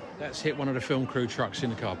left foot. That's hit one of the film crew trucks in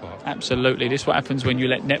the car park. Absolutely. This is what happens when you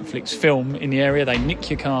let Netflix film in the area. They nick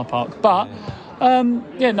your car park. But, I'm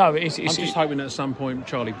just hoping that at some point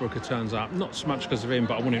Charlie Brooker turns up. Not so much because of him,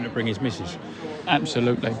 but I want him to bring his missus.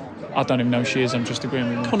 Absolutely. I don't even know who she is. I'm just agreeing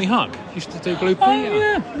with you. Connie Huck used to do Blue Peter.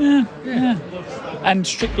 Yeah. And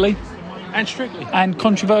Strictly. And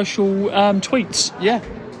controversial tweets. Yeah.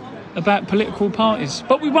 About political parties.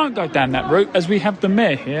 But we won't go down that route, as we have the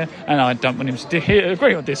Mayor here, and I don't want him to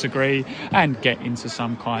agree or disagree and get into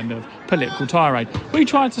some kind of political tirade. We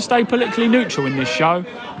try to stay politically neutral in this show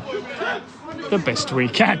the best we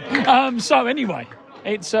can. So anyway,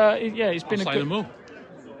 it's been a good...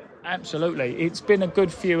 Absolutely, it's been a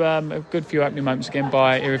good few opening moments again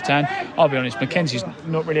by Erith Town. I'll be honest, Mackenzie's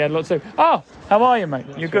not really had a lot to do. Oh, how are you, mate?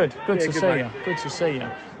 You're good. Good to see you. Good to see you.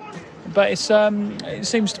 But it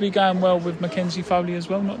seems to be going well with Mackenzie Foley as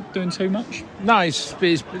well, not doing too much. No, it's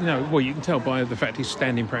you can tell by the fact he's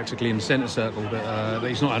standing practically in the centre circle that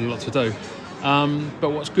he's not had a lot to do.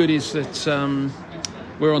 But what's good is that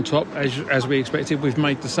we're on top, as we expected. We've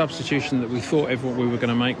made the substitution that we thought everyone we were going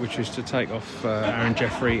to make, which is to take off Aaron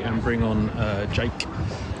Jeffrey and bring on Jake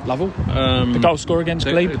Lovell. The goal scorer against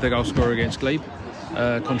Glebe. The goal scorer against Glebe,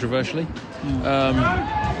 controversially.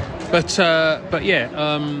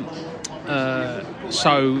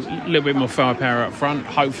 So a little bit more firepower up front.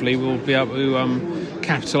 Hopefully we'll be able to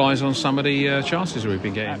capitalise on some of the chances we've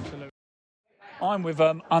been getting. Absolutely. I'm with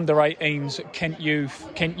under-18s Kent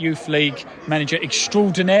Youth League manager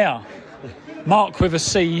extraordinaire, Mark with a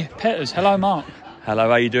C. Petters. Hello, Mark. Hello,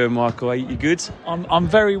 how you doing, Michael? You good? I'm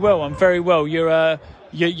very well. You're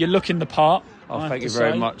looking the part. Oh, thank you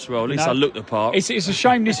very much. Well, at least I look the part. It's a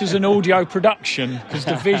shame this is an audio production, because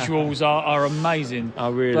the visuals are amazing. Oh,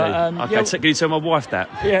 really? But, can you tell my wife that?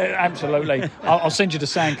 Yeah, absolutely. I'll send you the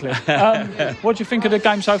sound clip. What do you think of the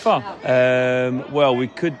game so far? Well, we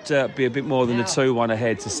could be a bit more than the 2-1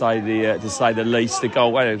 ahead, to say the least. The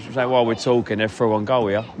goal. While we're talking, they're through on goal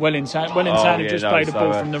here. Welling Town have just played the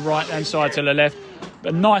ball from the right hand side to the left.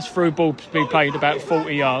 A nice through ball to be played about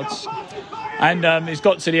 40 yards, and it's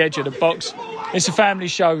got to the edge of the box. It's a family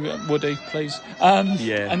show, Woody, please. And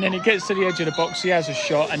then it gets to the edge of the box, he has a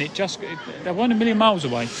shot, and they weren't a million miles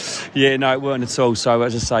away. Yeah, no, it weren't at all. So,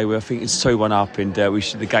 as I say, I think it's 2-1 up, and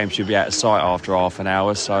the game should be out of sight after half an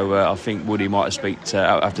hour. So, I think Woody might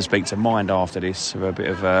have to speak to Mind after this for a bit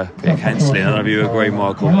of cancelling. I don't know if you agree,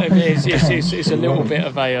 Michael. It's a little bit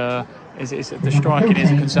of a... the striking is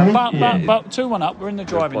a concern. But 2-1 up, we're in the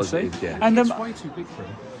driving seat. Yeah. And it's way too big for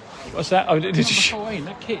him. What's that?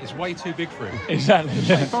 That kit is way too big for him. Exactly.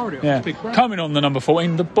 They borrowed it off Big Brad. Coming on the number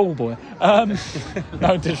 14, the ball boy.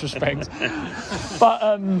 No disrespect.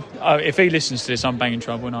 But if he listens to this, I'm banging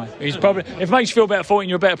trouble, and he's probably, if it makes you feel better, 14,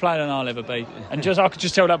 you're a better player than I'll ever be. And I could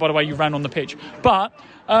just tell that by the way you ran on the pitch. But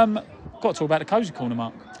got to talk about the Cosy Corner,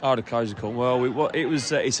 Mark. Oh, the Cosy Corner. Well,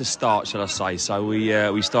 it's a start, shall I say. So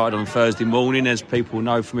we started on Thursday morning, as people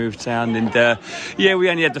know from Erith Town, and we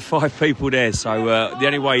only had the 5 people there. So the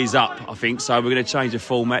only way is up, I think. So we're going to change the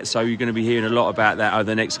format. So you're going to be hearing a lot about that over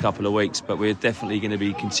the next couple of weeks. But we're definitely going to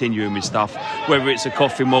be continuing with stuff, whether it's a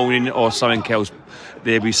coffee morning or something else.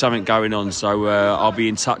 there'll be something going on. So I'll be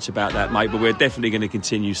in touch about that, mate. But we're definitely going to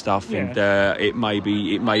continue stuff, and it may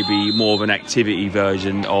be more of an activity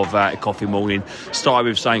version of coffee morning. Start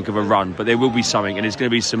with something of a run, but there will be something, and there's going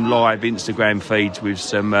to be some live Instagram feeds with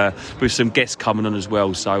some guests coming on as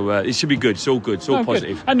well. So it should be good. It's all good. It's all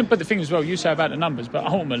positive. But the thing as well, you say about the numbers, but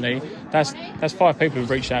ultimately that's 5 people who've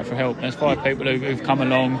reached out for help. There's 5 people who've come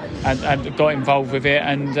along and got involved with it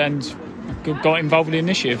and got involved with the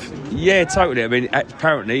initiative. Yeah, totally. I mean,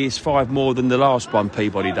 apparently it's 5 more than the last one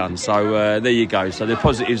Peabody done. So there you go. So the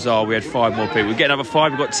positives are we had 5 more people. We get another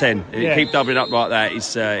 5, we've got 10. Keep doubling up like that.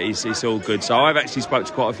 It's all good. So I've actually spoke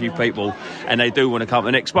to quite a few people, and they do want to come to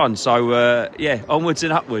the next one. So onwards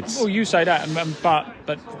and upwards. Well, you say that, but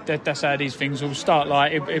that's how these things will start.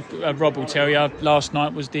 Like if Rob will tell you, last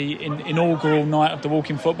night was the inaugural night of the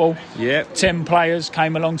walking football. Yeah. 10 players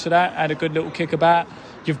came along to that, had a good little kick about.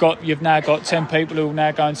 You've now got 10 people who will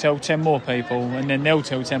now go and tell 10 more people, and then they'll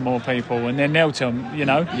tell 10 more people, and then they'll tell them,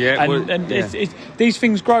 Yeah. These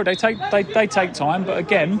things grow. They take time, but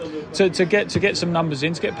again, to get some numbers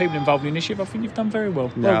in, to get people involved in the initiative, I think you've done very well.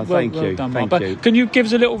 Thank you. Thank you. Can you give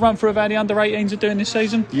us a little run through of how the under-18s are doing this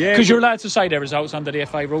season? Yeah. Because you're allowed to say their results under the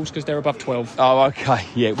FA rules because they're above 12. Oh, okay.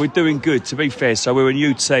 Yeah, we're doing good, to be fair. So we're a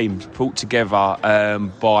new team put together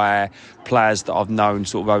by players that I've known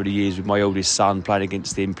sort of over the years, with my oldest son, playing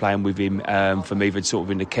against him, playing with him from either sort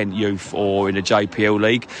of in the Kent Youth or in the JPL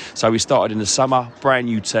League. So we started in the summer, brand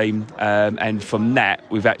new team, and from that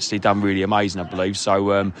we've actually done really amazing, I believe.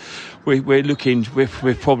 So we're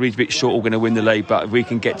probably a bit short, we're going to win the league, but if we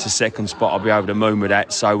can get to second spot, I'll be over the moon with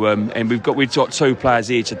that. So and we've got 2 players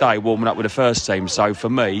here today warming up with the first team. So for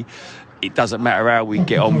me, it doesn't matter how we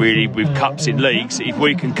get on really with cups in leagues. If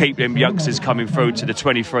we can keep them youngsters coming through to the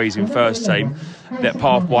 23s in first team, that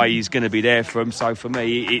pathway is going to be there for them. So for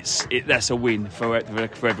me, that's a win for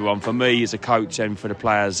everyone. For me as a coach, and for the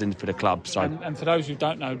players and for the club. So and for those who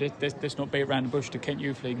don't know, let's not beat around the bush. The Kent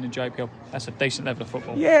Youth League and the JPL, that's a decent level of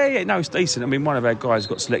football. Yeah, no, it's decent. I mean, one of our guys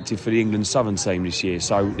got selected for the England Southern team this year,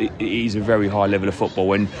 so it is a very high level of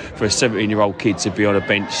football. And for a 17-year-old kid to be on a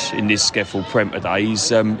bench in this SCEFL Prem today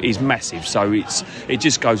is massive. So it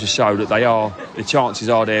just goes to show that the chances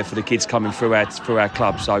are there for the kids coming through our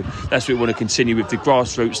club. So that's what we want to continue with the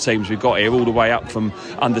grassroots teams we've got here, all the way up from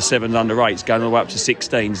under 7 and under 8s, going all the way up to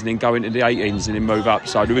 16s, and then go into the 18s and then move up.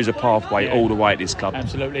 So there is a pathway all the way at this club.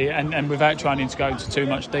 Absolutely, and without trying to go into too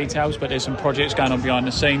much details, but there's some projects going on behind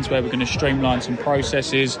the scenes where we're going to streamline some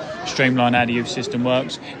processes, streamline how the youth system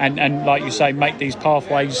works, and like you say, make these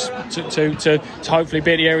pathways to hopefully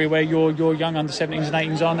be the area where your young under 17s and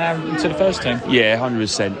 18s are now into the first team. Yeah,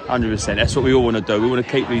 100%. That's what we all want to do. We want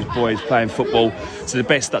to keep these boys playing football to the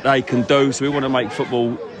best that they can do. So we want to make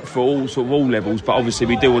football for all levels, but obviously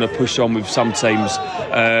we do want to push on with some teams,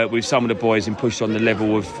 with some of the boys, and push on the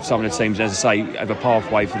level of some of the teams, as I say, have a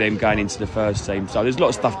pathway for them going into the first team. So there's a lot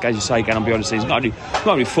of stuff, as you say, going on behind the scenes, not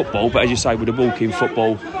only football, but as you say, with the walking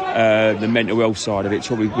football, the mental health side of it.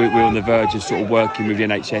 So we're on the verge of sort of working with the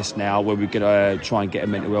NHS now, where we're going to try and get a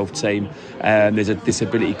mental health team. There's a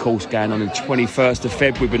disability course going on the 21st of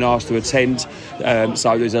Feb. We've been asked to attend.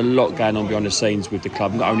 So there's a lot going on behind the scenes with the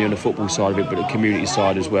club, not only on the football side of it, but the community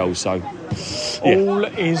side as well. So all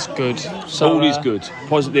is good. So, all is good.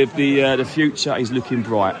 Positive. The future is looking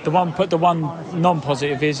bright. The one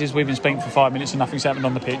non-positive is we've been speaking for 5 minutes and nothing's happened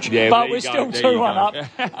on the pitch. Yeah, but we're still 2-1 up.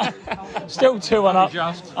 Still 2-1 up.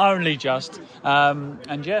 Only just.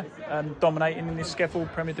 Dominating in this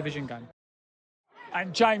SCEFL Premier Division game.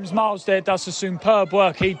 And James Miles there does some superb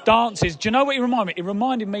work. He dances. Do you know what he reminded me? It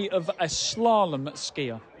reminded me of a slalom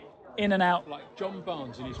skier. In and out. Like John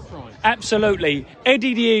Barnes in his prime. Absolutely.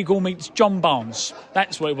 Eddie the Eagle meets John Barnes.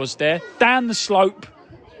 That's what it was there. Down the slope.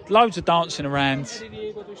 Loads of dancing around. Eddie the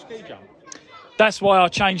Eagle do ski jump? That's why I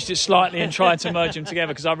changed it slightly and tried to merge them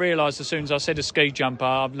together, because I realised as soon as I said a ski jumper,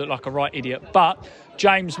 I looked like a right idiot. But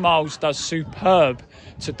James Miles does superb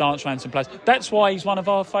to dance around some players. That's why he's one of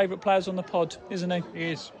our favourite players on the pod, isn't he? He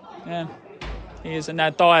is. Yeah. He is. And now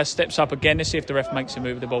Dyer steps up again. Let's see if the ref makes him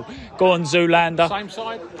move the ball. Go on, Zoolander. Same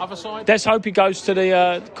side, other side. Let's hope he goes to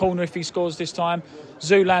the corner if he scores this time.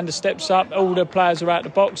 Zoolander steps up. All the players are out the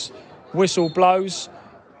box. Whistle blows.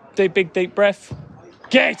 Big deep breath.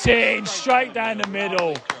 Get in! Straight down the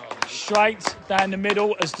middle. Straight down the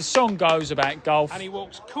middle as the song goes about golf. And he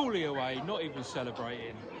walks coolly away, not even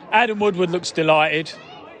celebrating. Adam Woodward looks delighted.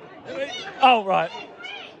 Oh, right.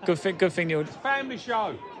 Good thing. Family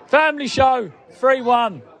show. Family show.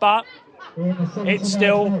 3-1. But It's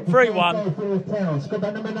still 3-1.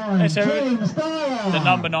 The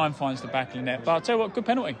number 9 finds the back of the net. But I'll tell you what, good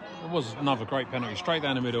penalty. It was another great penalty, straight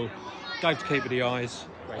down the middle. Gave the keeper the eyes,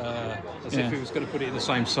 as if he was going to put it in the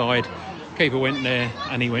same side. Keeper went there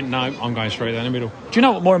and he went, no, I'm going straight down the middle. Do you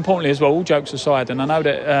know what, more importantly as well, all jokes aside, and I know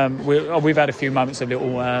that we've had a few moments of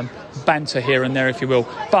little banter here and there, if you will,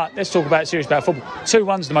 but let's talk serious about football.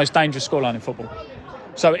 2-1's the most dangerous scoreline in football.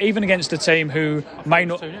 So even against a team who may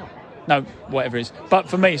not... 2-0. No, whatever it is. But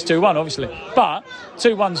for me, it's 2-1, obviously. But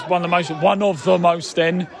 2-1's one of the most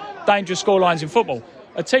then dangerous scorelines in football.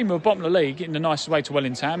 A team who are bottom of the league in the nicest way to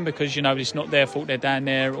Wellington, because, you know, it's not their fault they're down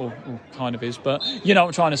there, or kind of is, but you know what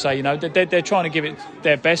I'm trying to say, you know, they're trying to give it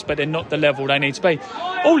their best, but they're not the level they need to be.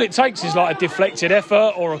 All it takes is like a deflected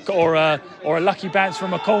effort or a lucky bounce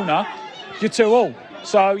from a corner. You're 2-2.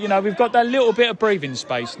 So, you know, we've got that little bit of breathing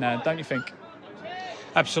space now, don't you think?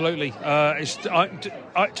 Absolutely.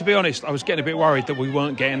 To be honest, I was getting a bit worried that we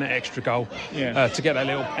weren't getting that extra goal to get that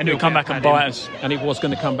little... And it would come back and bite us. And it was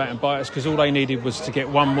going to come back and bite us, because all they needed was to get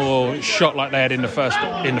one more shot like they had in the first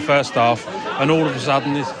half, and all of a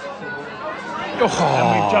sudden this...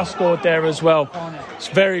 And we've just scored there as well. It's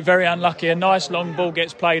very, very unlucky. A nice long ball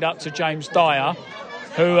gets played up to James Dyer,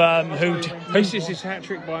 who misses his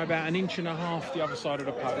hat-trick by about 1.5 inches the other side of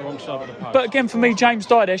the post, wrong side of the post. But again, for me, James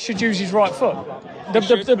Dyer there should use his right foot.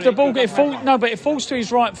 The ball it falls to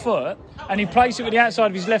his right foot, and he plays it with the outside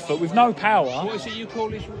of his left foot with no power. What is it you call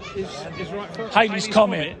his right foot? Halley's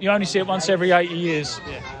Comet. You only see it once every 80 years.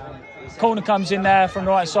 Yeah. Corner comes in there from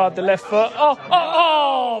the right side of the left foot.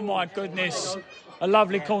 Oh my goodness. A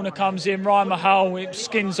lovely corner comes in. Ryan Mahal, it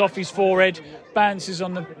skins off his forehead, bounces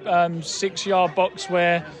on the 6-yard box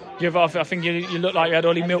where I think you look like you had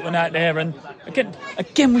Ollie Milton out there. And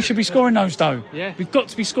again, we should be scoring those though. Yeah. We've got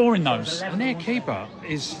to be scoring those. And their keeper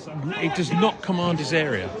does not command his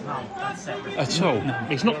area at all. No.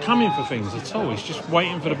 He's not coming for things at all. He's just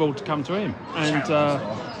waiting for the ball to come to him.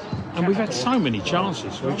 And we've had so many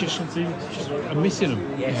chances. We just are missing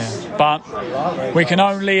them. Yes. Yeah. But we can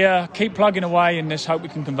only keep plugging away and let's hope we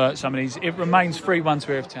can convert some of these. It remains 3-1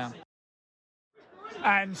 to Erith Town.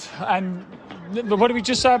 And what did we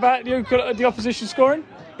just say about the opposition scoring?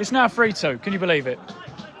 It's now 3-2. Can you believe it?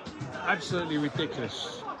 Absolutely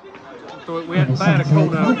ridiculous. They had a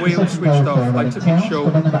corner, wheel switched off, they took it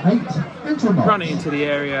short, run it into the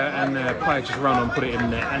area, and the player just ran on, put it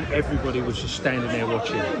in there, and everybody was just standing there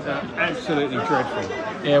watching. Absolutely dreadful.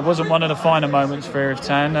 Yeah, it wasn't one of the finer moments for Erith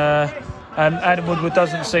Town. Adam Woodward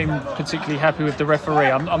doesn't seem particularly happy with the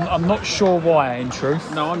referee. I'm not sure why, in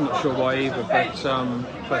truth. No, I'm not sure why either, but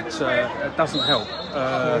it doesn't help.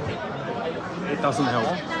 It doesn't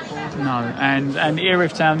help. No, and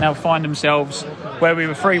Erith Town now find themselves where we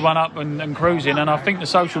were 3-1 up and cruising, and I think the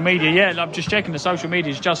social media, I'm just checking, the social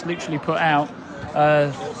media's just literally put out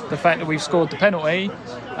the fact that we've scored the penalty,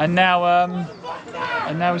 and now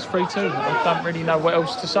it's 3-2. I don't really know what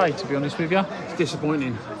else to say, to be honest with you. It's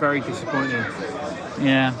disappointing, very disappointing.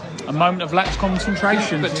 Yeah, a moment of lax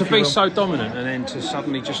concentration. But to be so dominant and then to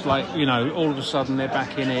suddenly just all of a sudden they're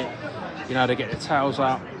back in it, they get their tails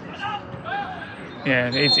up.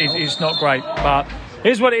 Yeah, it's not great, but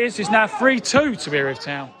here's what it is. It's now 3-2 to Erith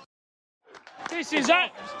Town. This is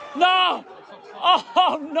it. No!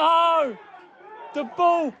 Oh, no! The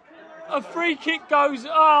ball. A free kick goes.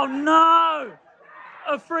 Oh, no!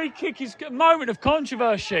 A free kick is a moment of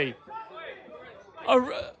controversy.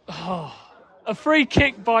 A free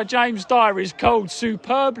kick by James Dyer is called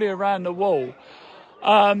superbly around the wall.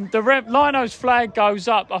 The Lino's flag goes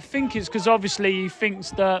up. I think it's because obviously he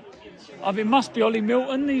thinks that... it must be Ollie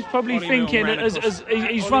Milton. He's probably thinking as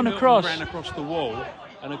he's run across. Ran across the wall,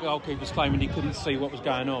 and the goalkeeper's claiming he couldn't see what was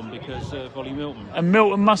going on because of Ollie Milton. And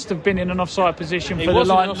Milton must have been in an offside position for the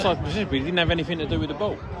line. He was in an offside position, but he didn't have anything to do with the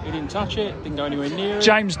ball. He didn't touch it, didn't go anywhere near it.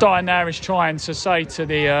 James Dyer now is trying to say to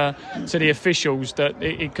the officials that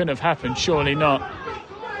it couldn't have happened. Surely not.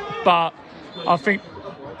 But I think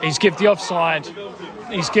he's give the offside.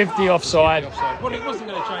 Well, it wasn't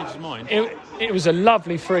going to change his mind. It was a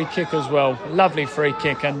lovely free kick as well. Lovely free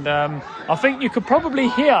kick. And I think you could probably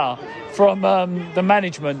hear from the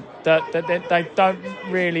management that they don't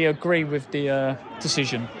really agree with the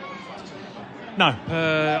decision. No,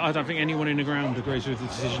 I don't think anyone in the ground agrees with the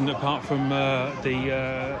decision apart from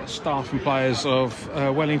the staff and players of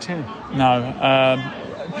Wellington. No.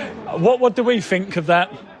 What do we think of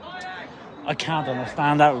that? I can't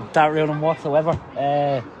understand that ruling whatsoever.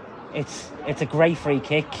 It's a great free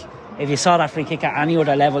kick. If you saw that free kick at any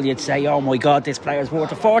other level, you'd say, "Oh my God, this player's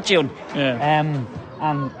worth a fortune." Yeah.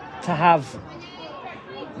 And to have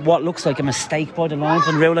what looks like a mistake by the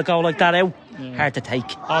linesman rule a goal like that out, hard to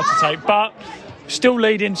take. Hard to take, but still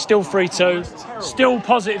leading, still 3-2, still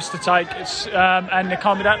positives to take, and there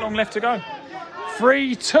can't be that long left to go.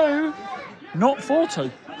 3-2, not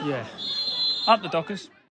 4-2. Yeah. Up the Dockers.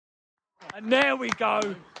 And there we go.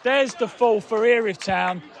 There's the fall for Erith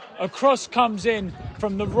Town. A cross comes in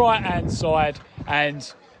from the right-hand side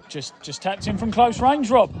and just tapped in from close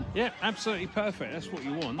range, Rob. Yeah, absolutely perfect. That's what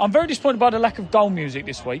you want. I'm very disappointed by the lack of goal music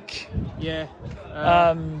this week. Yeah.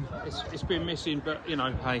 It's been missing, but,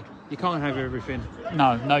 hey, you can't have everything.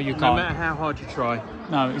 No, you can't. No matter how hard you try.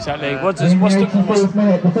 No, exactly. Who's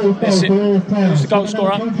the goal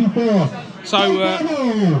scorer?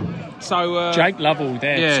 So Jake Lovell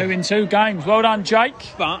there. Yeah. 2 in 2 games. Well done, Jake.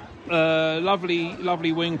 But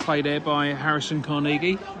lovely wing play there by Harrison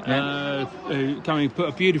Carnegie, who came and put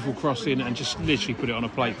a beautiful cross in and just literally put it on a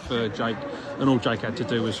plate for Jake. And all Jake had to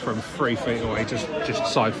do was from 3 feet away, just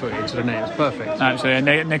side foot into the net. It's perfect.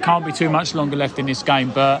 Absolutely, and there can't be too much longer left in this game.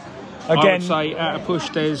 But again, I would say at a push,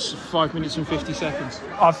 there's 5 minutes and 50 seconds.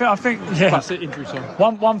 I think yeah. Plus the injury time.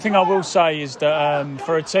 One thing I will say is that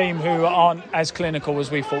for a team who aren't as clinical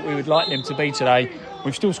as we thought we would like them to be today,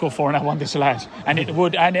 we've still scored 4 and had 1 disallowed, and it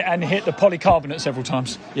would and hit the polycarbonate several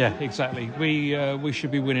times. Yeah, exactly. We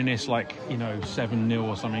should be winning this 7-0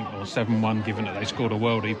 or something, or 7-1, given that they scored a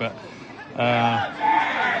worldie, but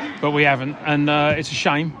we haven't, and it's a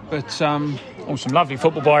shame. But some lovely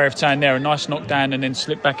football by Erith Town there, a nice knockdown, and then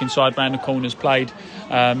slip back inside round the corners, played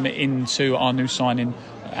into our new signing.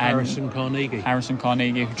 Harrison Carnegie,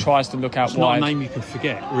 who tries to look out it's wide. Not a name you can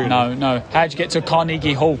forget, really. No. How'd you get to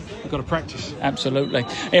Carnegie Hall? You've got to practice. Absolutely.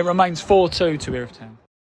 It remains 4-2 to Erith Town.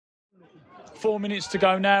 4 minutes to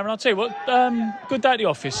go now, and I'll tell you what, good day at the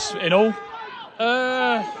office in all.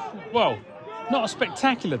 Well, not a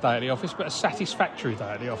spectacular day at the office, but a satisfactory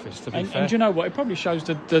day at the office, to be fair. And you know what? It probably shows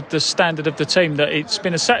the standard of the team, that it's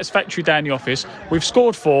been a satisfactory day in the office. We've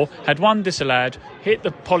scored 4, had 1 disallowed, hit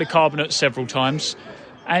the polycarbonate several times,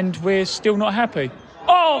 and we're still not happy.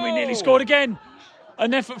 We nearly scored again.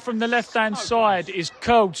 An effort from the left-hand side is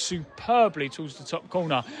curled superbly towards the top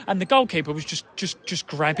corner, and the goalkeeper was just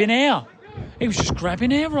grabbing air. He was just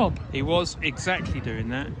grabbing air, Rob. He was exactly doing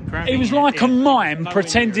that. He was like a mime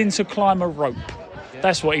pretending to climb a rope. Yeah.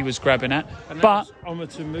 That's what he was grabbing at. And but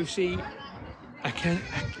Omatamusi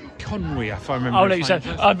Conwy, if I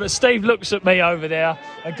remember. But Steve looks at me over there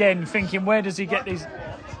again, thinking, where does he get these?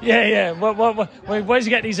 Yeah. Where does he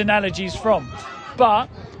get these analogies from? But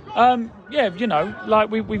we've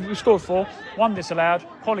scored 4, 1 disallowed,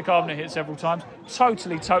 polycarbonate hit several times,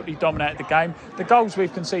 totally dominated the game. The goals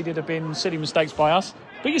we've conceded have been silly mistakes by us,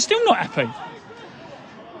 but you're still not happy.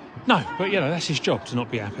 No, but that's his job to not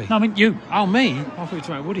be happy. No, I mean you. Oh, me? I thought you were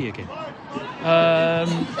talking about Woody again.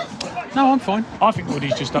 No, I'm fine. I think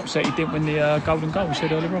Woody's just upset he didn't win the golden goal we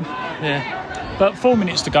said earlier on. Yeah. But 4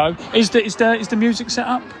 minutes to go. Is the music set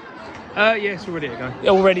up? Yes, we're ready to go.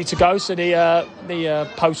 All ready to go. So the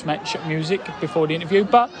post-match music before the interview.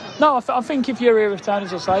 But no, I think if you're Erith Town,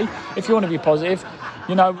 as I say, if you want to be positive,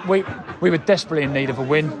 we were desperately in need of a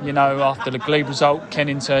win. After the Glebe result,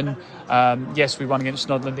 Kennington. Yes, we won against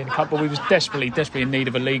Snodland in the cup, but we was desperately in need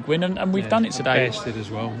of a league win, and we've done it today. Bears did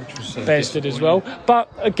as well, which was Bears did as well.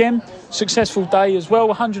 But again, successful day as well.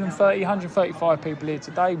 135 people here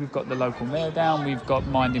today. We've got the local mayor down. We've got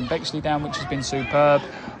Mind in Bexley down, which has been superb.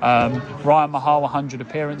 Ryan Mahal, 100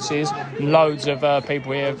 appearances. Loads of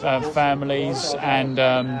people here, families, and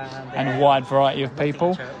a wide variety of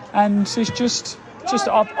people. And it's just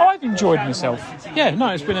I've enjoyed myself. Yeah, no,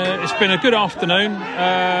 it's been a good afternoon.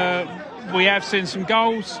 We have seen some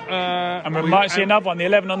goals. And we might see another one. The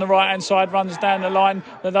 11 on the right-hand side runs down the line.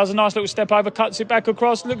 Does a nice little step over, cuts it back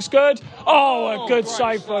across. Looks good. A good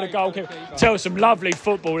save for the goalkeeper. Tell some lovely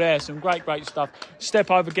football there. Some great stuff. Step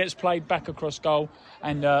over, gets played back across goal.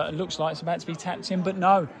 And it looks like it's about to be tapped in, but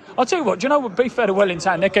no. I'll tell you what, do you know what? Be fair to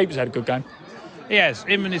Wellington, their keeper's had a good game. Yes,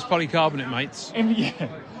 him and his polycarbonate mates. Yeah,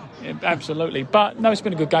 absolutely. But no, it's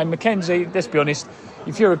been a good game. Mackenzie, let's be honest,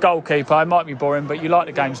 if you're a goalkeeper, it might be boring, but you like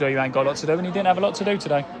the games where you ain't got a lot to do, and he didn't have a lot to do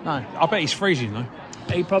today. No, I bet he's freezing though.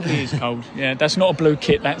 He probably is cold. Yeah, that's not a blue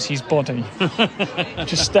kit, that's his body.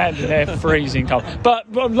 Just standing there freezing cold.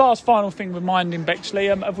 But last final thing with Mind in Bexley,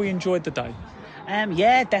 have we enjoyed the day?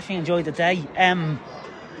 Yeah, definitely enjoyed the day.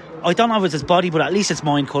 I don't know if it's his body, but at least it's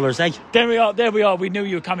Mind colours, eh? There we are. We knew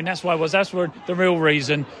you were coming. That's the real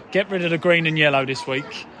reason. Get rid of the green and yellow this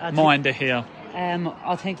week. Mind are here.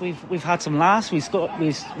 I think we've had some laughs.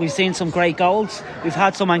 We've seen some great goals. We've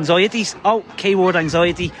had some anxieties. Keyword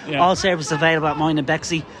anxiety. Yeah. All services available at Mind in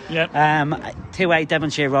Bexley. Yep. 28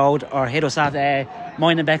 Devonshire Road, or hit us at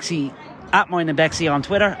Mind in Bexley, at Mind in Bexley on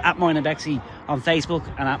Twitter, at Mind in Bexley on Facebook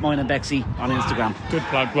and at Mine and Bexley on Instagram. Good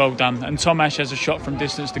plug, well done. And Tom Ash has a shot from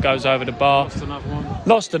distance that goes over the bar. Lost another one.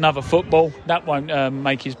 Lost another football. That won't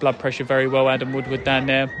make his blood pressure very well, Adam Woodward down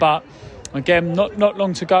there. But again, not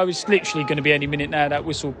long to go. It's literally going to be any minute now that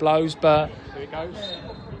whistle blows. But Here it goes.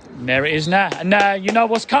 there it is now. And now you know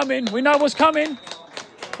what's coming. We know what's coming.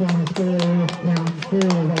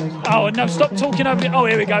 Oh, no, stop talking over it. Oh,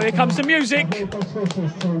 here we go. Here comes the music.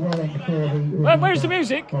 Where's the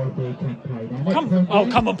music?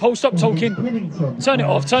 Come on, Paul. Stop talking. Turn it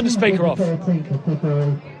off. Turn the speaker off.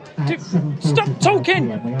 Stop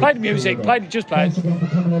talking. Play the music. Just play it.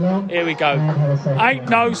 Here we go. Ain't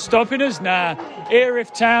no stopping us now.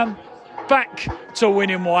 Erith Town back to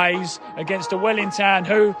winning ways against a Welling Town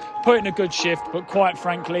who put in a good shift, but quite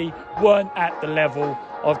frankly weren't at the level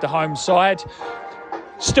of the home side.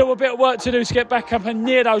 Still a bit of work to do to get back up and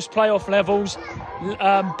near those playoff levels,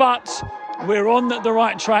 but we're on the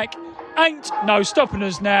right track. Ain't no stopping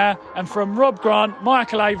us now. And from Rob Grant,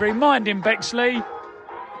 Michael Avery, Minding Bexley,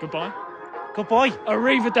 goodbye.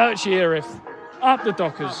 Arrivederci, Erith. Up the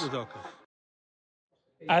Dockers.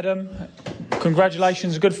 Adam,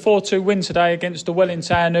 congratulations. A good 4-2 win today against the Welling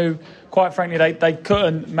Town, who, quite frankly, they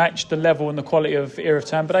couldn't match the level and the quality of Erith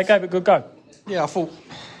Town, but they gave it a good go. Yeah, I thought,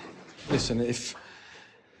 listen, if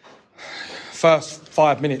first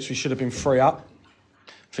 5 minutes we should have been 3 up.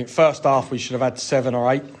 I think first half we should have had 7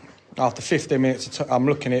 or 8. After 15 minutes, I'm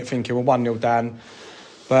looking at it thinking we're 1-0 down.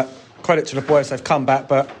 But credit to the boys, they've come back.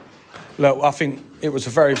 But look, I think it was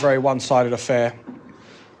a very, very one-sided affair.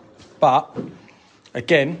 But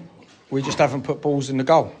again, we just haven't put balls in the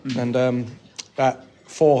goal. And that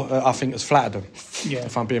 4, I think, has flattered them,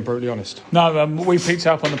 if I'm being brutally honest. No, we picked it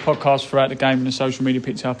up on the podcast throughout the game and the social media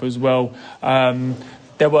picked it up as well.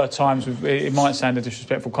 There were times, it might sound a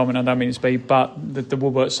disrespectful comment, I don't mean it to be, but the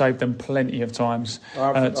Woodward saved them plenty of times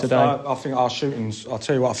today. I think our shootings, I'll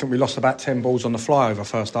tell you what, I think we lost about 10 balls on the flyover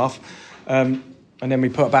first half. And then we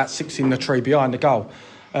put about 6 in the tree behind the goal.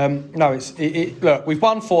 Look, we've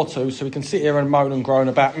won 4-2, so we can sit here and moan and groan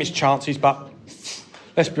about missed chances, but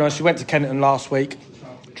let's be honest, we went to Kennington last week,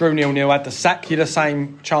 drew 0-0, had exactly the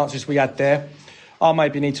same chances we had there. I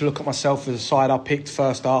maybe need to look at myself as a side I picked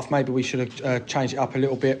first half. Maybe we should have changed it up a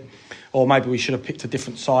little bit, or maybe we should have picked a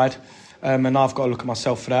different side. And I've got to look at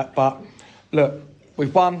myself for that. But look,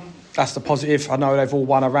 we've won. That's the positive. I know they've all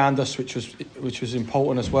won around us, which was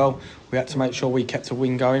important as well. We had to make sure we kept a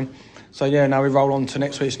win going. So yeah, now we roll on to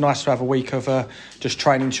next week. It's nice to have a week of just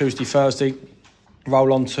training Tuesday, Thursday.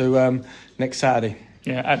 Roll on to next Saturday.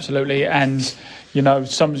 Yeah, absolutely. And you know,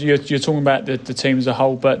 you're talking about the team as a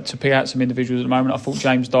whole, but to pick out some individuals at the moment, I thought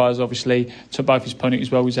James Dyers obviously took both his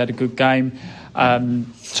penalties well. He's had a good game.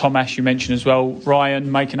 Tom Ash, you mentioned as well.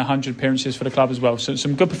 Ryan making 100 appearances for the club as well. So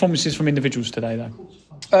some good performances from individuals today, though.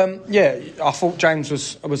 Yeah, I thought James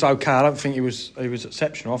was okay. I don't think he was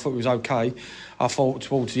exceptional. I thought he was okay. I thought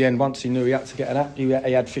towards the end, once he knew he had to get he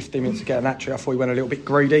had 15 minutes to get an hat-trick, I thought he went a little bit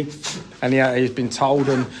greedy, and he's been told.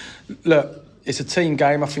 And look, it's a team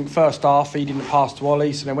game. I think first half he didn't pass to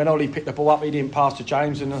Ollie, so then when Ollie picked the ball up, he didn't pass to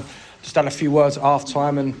James, and just had a few words at half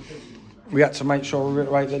time, and we had to make sure we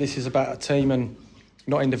reiterate that this is about a team and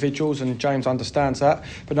not individuals, and James understands that.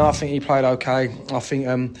 But no, I think he played okay. I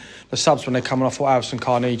think the subs when they come on, I thought Alison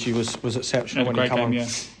Carnegie was exceptional when he came on. Yeah.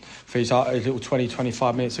 For his little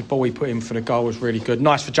 20-25 minutes, the ball he put in for the goal was really good.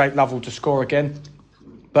 Nice for Jake Lovell to score again.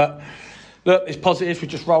 But look, it's positive. We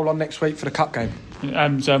just roll on next week for the cup game.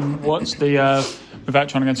 And what's the, without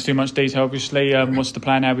trying to go into too much detail, obviously, what's the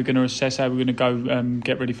plan? How are we going to assess? How are we going to go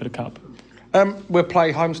get ready for the cup? We'll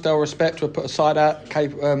play Homestale Respect. We'll put a side out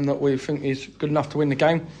that we think is good enough to win the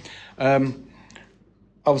game.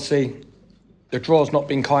 Obviously, the draw's not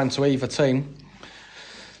been kind to either team.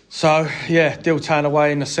 So, yeah, Dilltown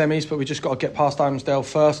away in the semis, but we just got to get past Homestale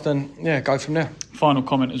first and, yeah, go from there. Final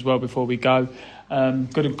comment as well before we go.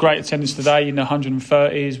 Got a great attendance today in the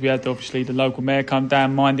 130s. We had, obviously, the local mayor come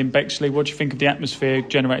down, Minding Bexley. What do you think of the atmosphere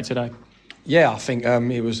generated today? Yeah, I think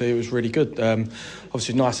it was really good.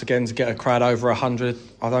 Obviously, nice again to get a crowd over 100.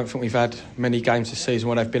 I don't think we've had many games this season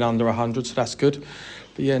where they've been under 100, so that's good.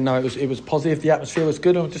 But yeah, no, it was positive. The atmosphere was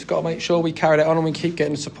good. I've just got to make sure we carry that on and we keep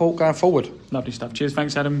getting the support going forward. Lovely stuff. Cheers.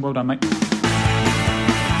 Thanks, Adam. Well done, mate.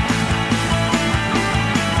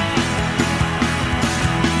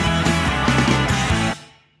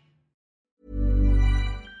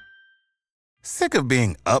 Sick of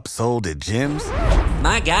being upsold at gyms?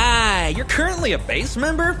 My guy, you're currently a base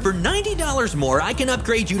member? For $90 more, I can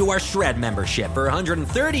upgrade you to our Shred membership. For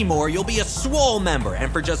 $130 more, you'll be a Swole member.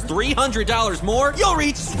 And for just $300 more, you'll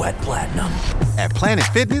reach Sweat Platinum. At Planet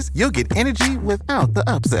Fitness, you'll get energy without the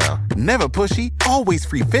upsell. Never pushy, always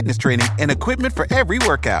free fitness training and equipment for every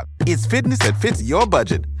workout. It's fitness that fits your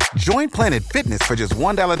budget. Join Planet Fitness for just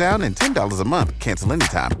 $1 down and $10 a month. Cancel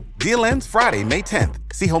anytime. Deal ends Friday, May 10th.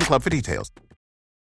 See Home Club for details.